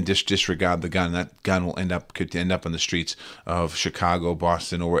and then disregard the gun. And that gun could end up on the streets of Chicago,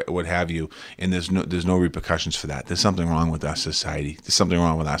 Boston, or what have you. And there's no repercussions for that. There's something wrong with our society. There's something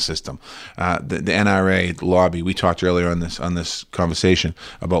wrong with our system. The NRA lobby. We talked earlier on this conversation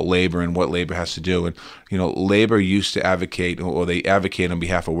about labor and what labor has to do. And labor used to advocate, or they advocate on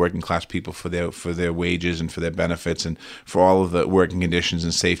behalf of working class people for their wages and for their benefits and for all of the working conditions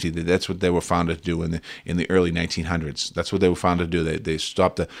and safety. That's what they were founded to do in the early 1900s. That's what they were founded to do. They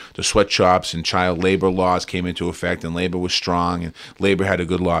stopped the sweatshops, and child labor laws came into effect, and labor was strong, and labor had a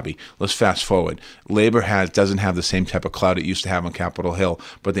good lobby. Let's fast forward. Labor doesn't have the same type of clout it used to have on Capitol Hill,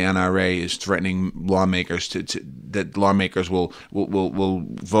 but the NRA is threatening lawmakers that lawmakers will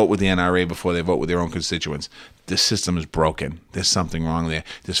vote with the NRA before they vote with their own constituents. This system is broken. There's something wrong there.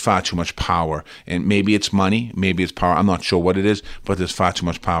 There's far too much power. And maybe it's money, maybe it's power. I'm not sure what it is, but there's far too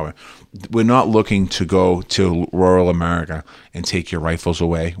much power. We're not looking to go to rural America and take your rifles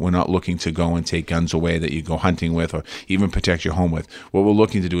away. We're not looking to go and take guns away that you go hunting with or even protect your home with. What we're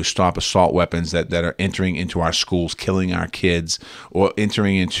looking to do is stop assault weapons that are entering into our schools, killing our kids, or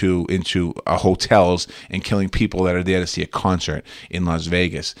entering into hotels and killing people that are there to see a concert in Las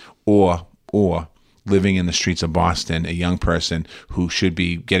Vegas, or living in the streets of Boston, a young person who should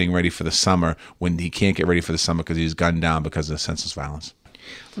be getting ready for the summer when he can't get ready for the summer because he's gunned down because of senseless violence.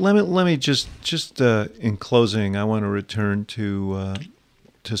 Let me just in closing, I want to return to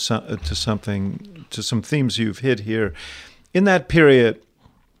some themes you've hit here. In that period,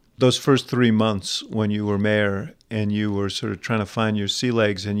 those first 3 months when you were mayor and you were sort of trying to find your sea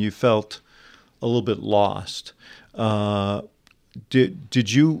legs and you felt a little bit lost,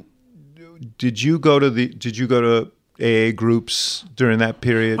 did you go to AA groups during that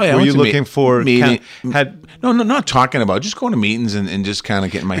period? Oh, yeah, were you looking for meeting? No, not talking about. Just going to meetings and just kind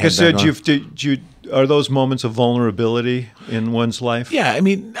of getting my head back on. Are those moments of vulnerability in one's life? Yeah, I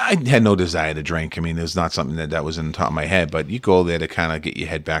mean, I had no desire to drink. I mean, it was not something that was in the top of my head, but you go there to kind of get your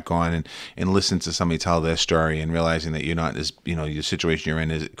head back on and listen to somebody tell their story and realizing that you're not as, your situation you're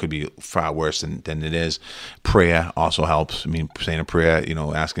in could be far worse than it is. Prayer also helps. I mean, saying a prayer,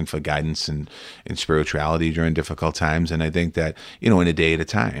 asking for guidance and spirituality during difficult times. And I think that, in a day at a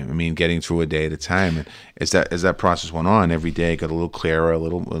time, I mean, getting through a day at a time. And as that process went on, every day I got a little clearer, a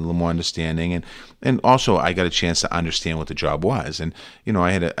little more understanding. And also I got a chance to understand what the job was. And,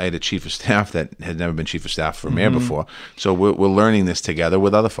 I had a chief of staff that had never been chief of staff for mayor before. So we're learning this together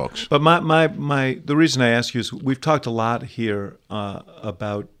with other folks. But the reason I ask you is we've talked a lot here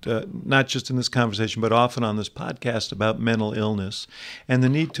about, not just in this conversation, but often on this podcast about mental illness and the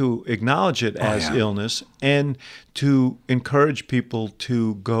need to acknowledge it as illness and to encourage people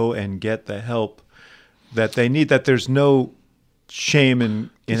to go and get the help that they need, that there's no shame in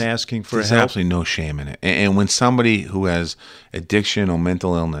asking for help. There's absolutely no shame in it. And when somebody who has addiction or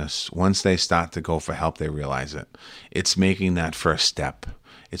mental illness, once they start to go for help, they realize it. It's making that first step.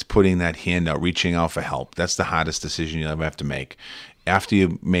 It's putting that hand out, reaching out for help. That's the hardest decision you'll ever have to make. After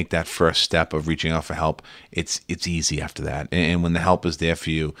you make that first step of reaching out for help, it's easy after that. And when the help is there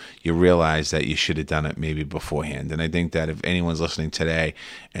for you, you realize that you should have done it maybe beforehand. And I think that if anyone's listening today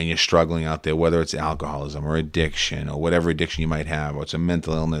and you're struggling out there, whether it's alcoholism or addiction or whatever addiction you might have, or it's a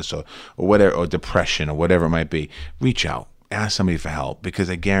mental illness or whatever, or depression or whatever it might be, reach out. Ask somebody for help, because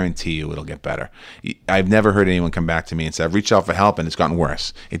I guarantee you it'll get better. I've never heard anyone come back to me and say, I've reached out for help and it's gotten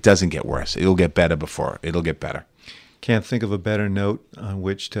worse. It doesn't get worse. It'll get better before. It'll get better. Can't think of a better note on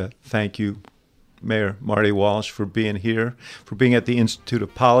which to thank you, Mayor Marty Walsh, for being here, for being at the Institute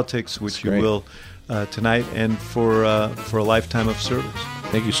of Politics, which you will tonight, and for a lifetime of service.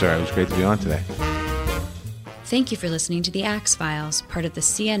 Thank you, sir. It was great to be on today. Thank you for listening to The Axe Files, part of the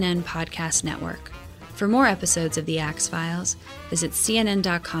CNN Podcast Network. For more episodes of The Axe Files, visit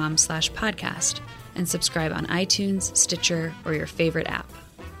cnn.com/podcast and subscribe on iTunes, Stitcher, or your favorite app.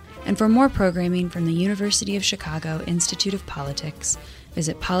 And for more programming from the University of Chicago Institute of Politics,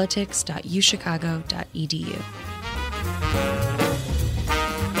 visit politics.uchicago.edu.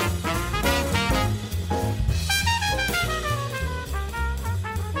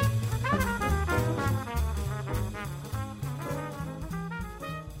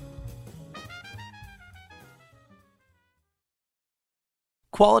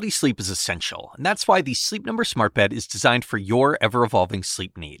 Quality sleep is essential, and that's why the Sleep Number Smart Bed is designed for your ever-evolving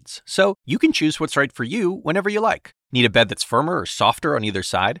sleep needs. So you can choose what's right for you whenever you like. Need a bed that's firmer or softer on either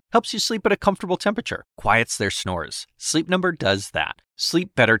side? Helps you sleep at a comfortable temperature. Quiets their snores. Sleep Number does that.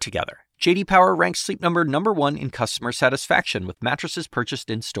 Sleep better together. J.D. Power ranks Sleep Number #1 in customer satisfaction with mattresses purchased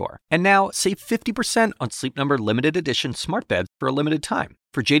in-store. And now, save 50% on Sleep Number limited edition smart beds for a limited time.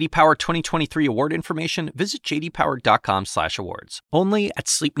 For J.D. Power 2023 award information, visit jdpower.com/awards. Only at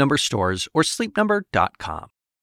Sleep Number stores or sleepnumber.com.